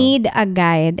you Yeah. need a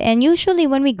guide. And usually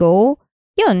when we go,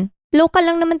 yun, local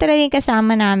lang naman talaga yung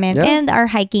kasama namin Yeah. and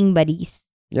our hiking buddies.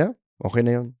 Okay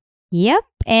na yun. Yep.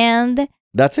 And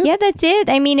That's it. yeah, that's it.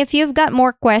 I mean, if you've got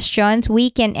more questions, we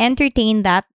can entertain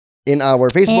that. In our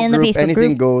Facebook And the group, Facebook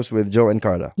anything group. goes with Joe and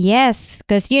Carla. Yes,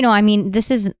 because, I mean,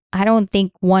 I don't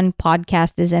think one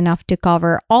podcast is enough to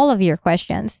cover all of your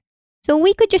questions. So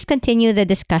we could just continue the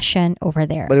discussion over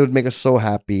there. But it would make us so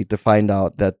happy to find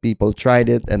out that people tried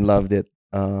it and loved it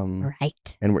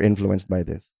Right. and were influenced by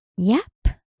this.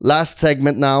 Yep. Last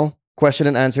segment now. Question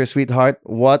and answer, sweetheart.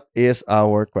 What is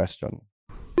our question?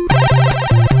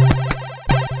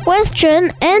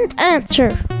 Question and answer.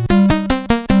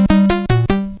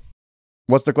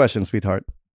 What's the question, sweetheart?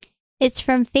 It's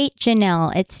from Fate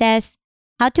Janelle. It says,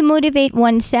 how to motivate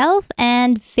oneself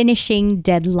and finishing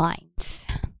deadlines.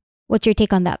 What's your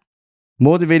take on that?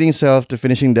 Motivating self to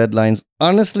finishing deadlines.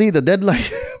 Honestly, the deadline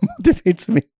motivates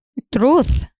me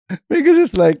Truth. because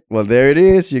it's like, well, there it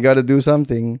is. You got to do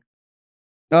something.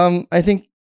 I think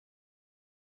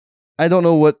I don't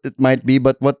know what it might be,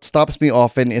 but what stops me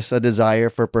often is a desire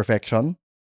for perfection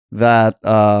that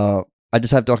I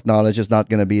just have to acknowledge is not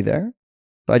going to be there.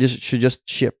 So I should just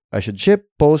ship. I should ship,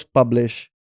 post, publish,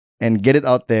 and get it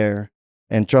out there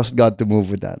and trust God to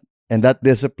move with that. And that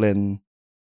discipline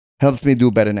helps me do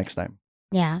better next time.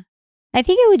 Yeah. I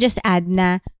think I would just add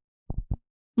na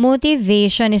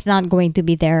motivation is not going to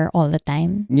be there all the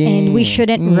time. And we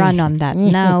shouldn't run on that.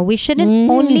 No, we shouldn't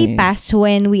only pass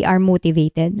when we are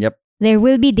motivated. Yep. There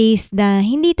will be days na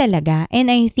hindi talaga.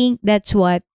 And I think that's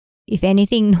what, if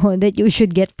anything, that you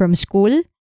should get from school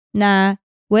na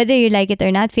whether you like it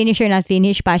or not, finish or not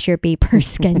finish, pass your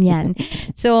papers, ganyan.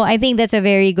 So I think that's a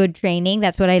very good training.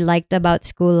 That's what I liked about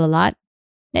school a lot.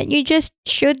 That you just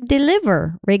should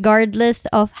deliver regardless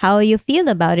of how you feel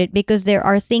about it, because there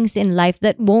are things in life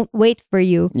that won't wait for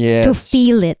you Yes. to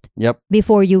feel it Yep.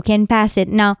 before you can pass it.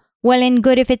 Now, well and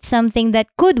good if it's something that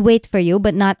could wait for you,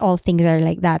 but not all things are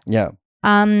like that. Yeah.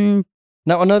 Um,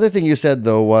 Now, another thing you said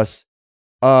though was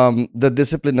the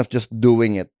discipline of just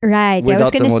doing it right. I was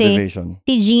without the gonna say, motivation.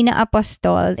 si Gina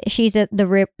Apostol, she's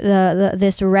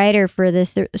this writer for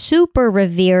this super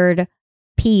revered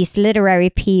literary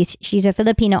piece. She's a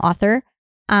Filipino author.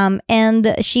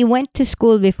 And she went to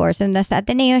school before. So nasa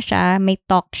Ateneo siya, may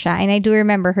talk siya. And I do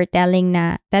remember her telling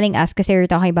us, kasi we were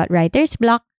talking about writer's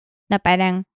block, na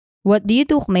parang, what do you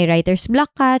do kung may writer's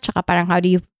block ka? Tsaka parang, how do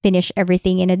you finish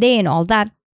everything in a day and all that?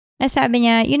 Na sabi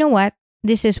niya, you know what?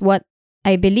 This is what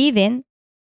I believe in.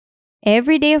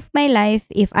 Every day of my life,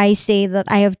 if I say that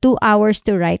I have 2 hours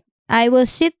to write, I will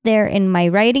sit there in my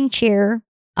writing chair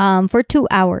for 2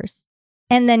 hours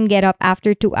and then get up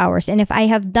after 2 hours. And if I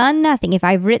have done nothing, if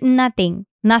I've written nothing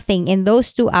in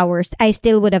those 2 hours, I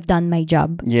still would have done my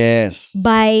job Yes.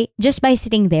 just by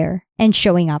sitting there and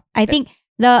showing up. I think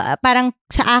parang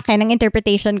sa akin, ang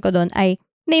interpretation ko doon ay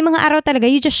may mga araw talaga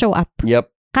you just show up.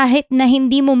 Yep. Kahit na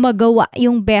hindi mo magawa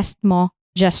yung best mo,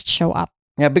 just show up.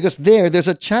 Yeah, because there's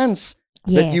a chance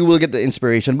that you will get the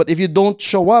inspiration. But if you don't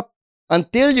show up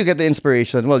until you get the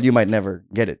inspiration, well, you might never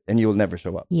get it and you will never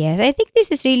show up. Yes, I think this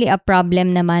is really a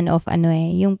problem naman of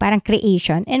yung parang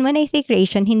creation. And when I say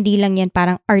creation, hindi lang yan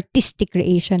parang artistic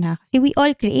creation ha. Kasi we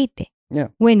all create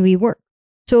when we work.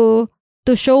 So,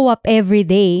 to show up every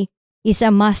day is a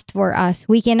must for us.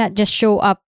 We cannot just show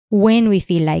up when we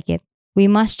feel like it. We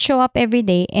must show up every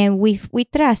day and we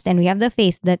trust and we have the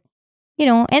faith that,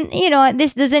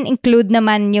 this doesn't include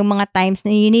naman yung mga times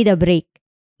na you need a break.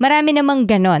 Marami namang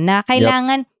ganon na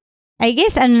kailangan, I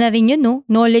guess, na rin yun, no?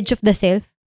 Knowledge of the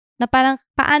self. Na parang,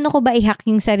 paano ko ba i-hack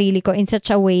yung sarili ko in such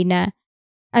a way na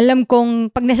alam kong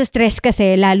pag nasa stress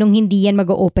kasi, lalong hindi yan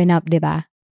mag-open up, di ba?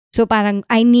 So parang,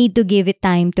 I need to give it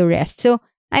time to rest. So,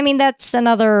 I mean, that's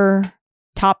another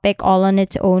topic all on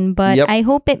its own. But I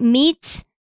hope it meets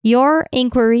your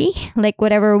inquiry, like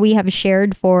whatever we have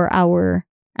shared for our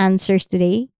answers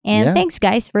today. And thanks,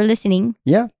 guys, for listening.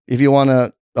 Yeah. If you want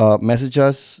to message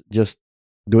us, just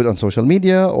do it on social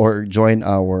media or join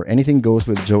our Anything Goes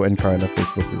with Joe and Carla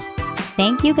Facebook group.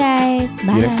 Thank you, guys. Bye.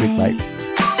 See you next week. Bye.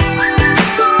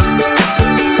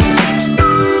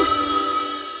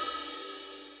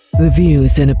 The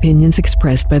views and opinions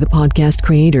expressed by the podcast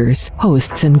creators,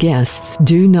 hosts, and guests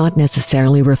do not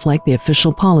necessarily reflect the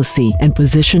official policy and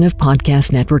position of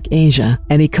Podcast Network Asia.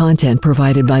 Any content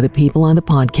provided by the people on the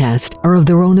podcast are of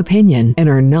their own opinion and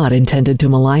are not intended to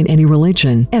malign any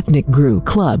religion, ethnic group,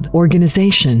 club,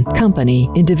 organization, company,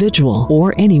 individual,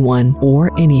 or anyone or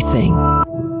anything.